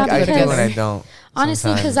me. We I, Yeah, have to I go because- do together. and I don't.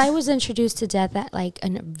 Honestly, because sometimes. I was introduced to death at like a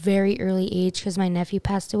very early age because my nephew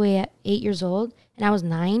passed away at 8 years old and I was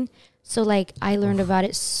 9. So like I learned about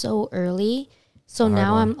it so early. So Hard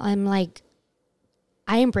now one. I'm like,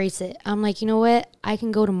 I embrace it. I'm like, you know what? I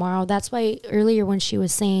can go tomorrow. That's why earlier when she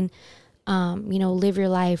was saying, you know, live your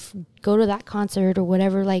life, go to that concert or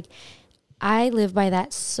whatever. Like I live by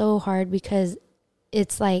that so hard because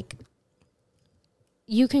it's like,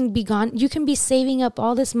 you can be gone. You can be saving up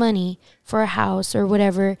all this money for a house or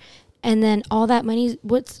whatever, and then all that money.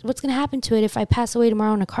 What's going to happen to it if I pass away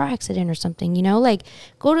tomorrow in a car accident or something? You know, like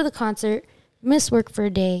go to the concert, miss work for a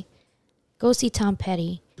day, go see Tom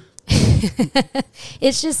Petty.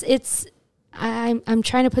 It's just I'm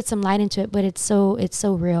trying to put some light into it, but it's so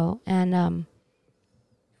real, and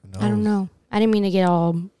I don't know. I didn't mean to get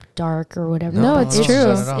all dark or whatever. No, but it's true.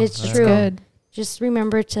 just- Not at all. it's That's true. Good. Just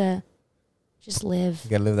remember to just live. You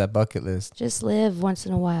gotta live that bucket list. Just live once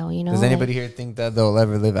in a while, you know. Does like- anybody here think that they'll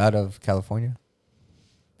ever live out of California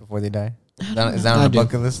before they die? Is that on I the do.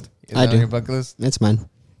 bucket list? Is I that do. on your bucket list? It's mine.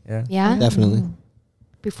 Yeah. Yeah. Definitely.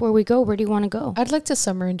 Before we go, where do you want to go? I'd like to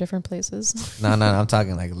summer in different places. No, I'm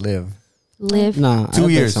talking like live. Live. Nah, 2 I'd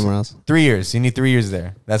live years. somewhere else. 3 years. You need 3 years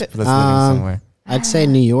there. That's living somewhere. I'd say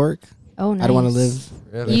New York. Oh, nice. I don't want to live.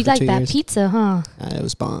 Really? You for like 2 that years. pizza, huh? It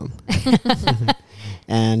was bomb.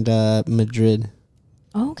 And Madrid.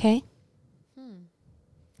 Oh, okay.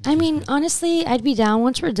 I mean, honestly, I'd be down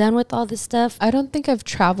once we're done with all this stuff. I don't think I've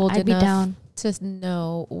traveled I'd be enough down. to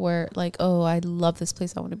know where, like, oh, I love this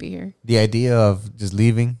place. I want to be here. The idea of just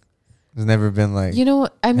leaving has never been like. You know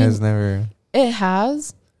what? I mean, has never. it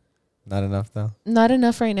has. Not enough though. Not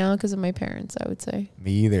enough right now because of my parents, I would say.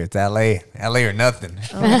 Me either. It's LA. LA or nothing.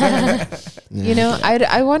 You know,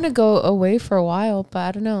 I want to go away for a while, but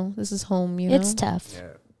I don't know. This is home, you know? It's tough. Yeah.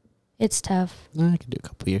 It's tough. I could do a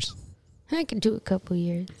couple years. I could do a couple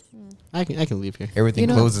years. I can leave here. Everything You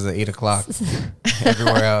know- closes at 8 o'clock.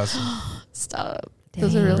 Everywhere else. Stop.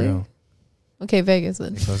 Does it Dang. really? Real. Okay, Vegas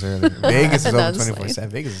then. It goes early. Vegas is No, open I'm just 24/7.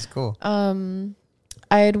 Vegas is cool.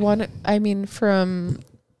 I'd want to, I mean, from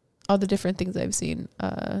all the different things I've seen,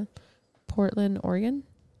 Portland, Oregon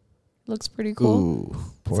looks pretty cool. Ooh.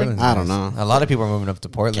 Portland's I don't nice. know. A lot of people are moving up to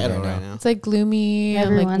Portland Ghetto right now. right now. It's like gloomy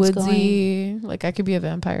and like Everyone's woodsy. Like I could be a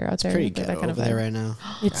vampire out It's there. pretty like ghetto that kind of over there vibe. right now.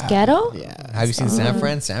 It's ghetto? Yeah. Have you seen San Uh,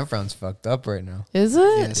 Fran? San Fran's fucked up right now. Is it?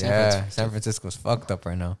 Yeah, San Yeah, Fran's- San Francisco's fucked up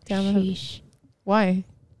right now. Damn it. Sheesh. Why?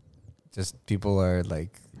 Just people are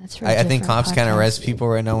like, That's for a I think different cops can't podcast. arrest people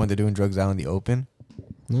right now when they're doing drugs out in the open.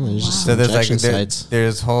 No, there's just So there's like injection there, sites.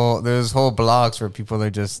 there's whole blocks where people are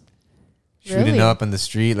just shooting Really? up in the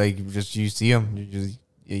street. Like you see them,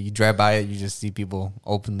 you drive by it, you just see people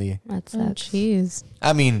openly. That Oh, sucks. jeez.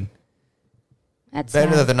 I mean, That's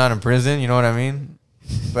better that sad. they're not in prison. You know what I mean?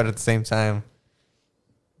 But at the same time,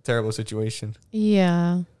 terrible situation.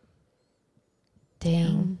 Yeah.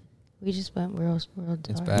 Dang. We just went real dark.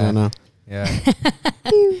 It's I bad. don't know. Yeah.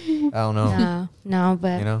 I don't know. No,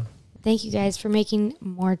 but You know, thank you guys for making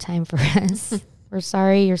more time for us. We're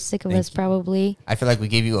sorry you're sick of Thank us you. probably. I feel like we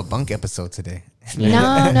gave you a bunk episode today.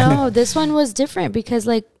 No, this one was different because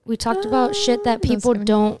like we talked about shit that That's people funny.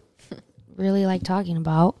 don't really like talking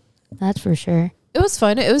about. That's for sure. It was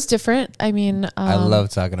fun. It was different. I mean, I love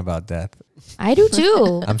talking about death. I do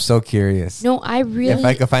too. I'm so curious. No, I really If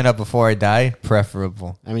I could find out before I die,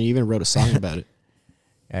 preferable. I mean, you even wrote a song about it.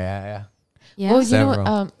 Yeah. Yeah. Well, you know what?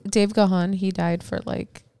 Several. Dave Gahan, he died for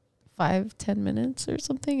like 5-10 minutes or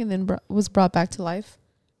something, and then was brought back to life.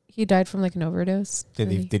 He died from like an overdose.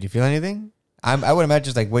 Did you feel anything? I would imagine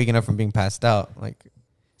just like waking up from being passed out. Like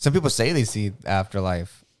some people say they see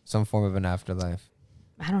afterlife, some form of an afterlife.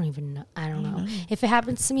 I don't even know. I don't know. If it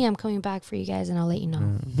happens to me, I'm coming back for you guys and I'll let you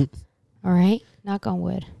know. All right? Knock on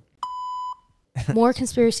wood. More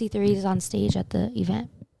conspiracy theories on stage at the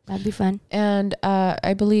event. That'd be fun. And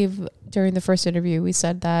I believe during the first interview, we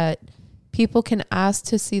said that people can ask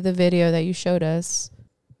to see the video that you showed us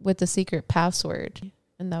with the secret password.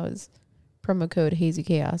 And that was promo code Hazy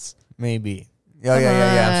Chaos. Maybe. Oh,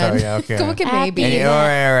 yeah. I'm sorry. Yeah, okay. Come on, At maybe. the All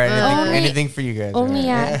right. Only- Anything for you guys. Only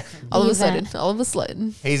all right? at All of the a sudden. event. All of a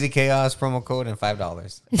sudden. Hazy Chaos promo code and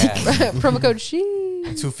 $5 cash. Promo code she.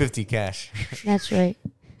 $250 cash. That's right.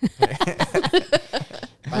 Buy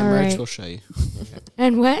All merch, right. we'll show you.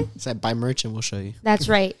 And what? It's like buy merch and we'll show you. That's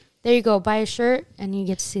right. There you go. Buy a shirt and you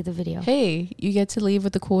get to see the video. Hey, you get to leave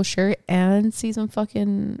with a cool shirt and see some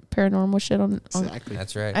fucking paranormal shit on. Exactly.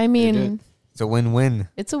 That's right. I You're mean, good. It's a win-win.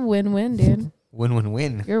 it's a win-win, dude.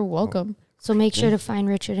 Win-win-win. You're welcome. So make sure to find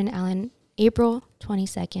Richard and Alan April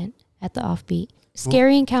 22nd at the Offbeat.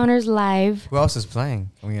 Scary Encounters Live. Who else is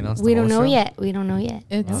playing? Can we announce We the don't whole know show? yet. We don't know yet.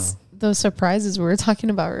 It's those surprises we were talking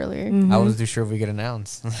about earlier. Mhm. I wasn't too sure if we could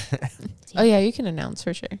announce. Oh, yeah, you can announce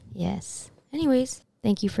for sure. Yes. Anyways,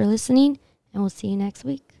 thank you for listening, and we'll see you next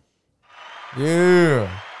week. Yeah.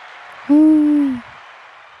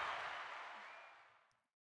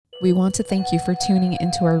 We want to thank you for tuning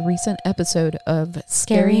into our recent episode of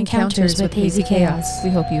Scary Encounters with Hazy Chaos. We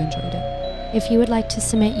hope you enjoyed it. If you would like to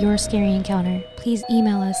submit your scary encounter, please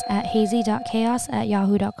email us at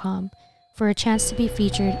hazy.chaos@yahoo.com for a chance to be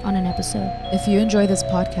featured on an episode. If you enjoy this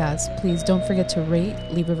podcast, please don't forget to rate,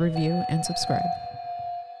 leave a review, and subscribe.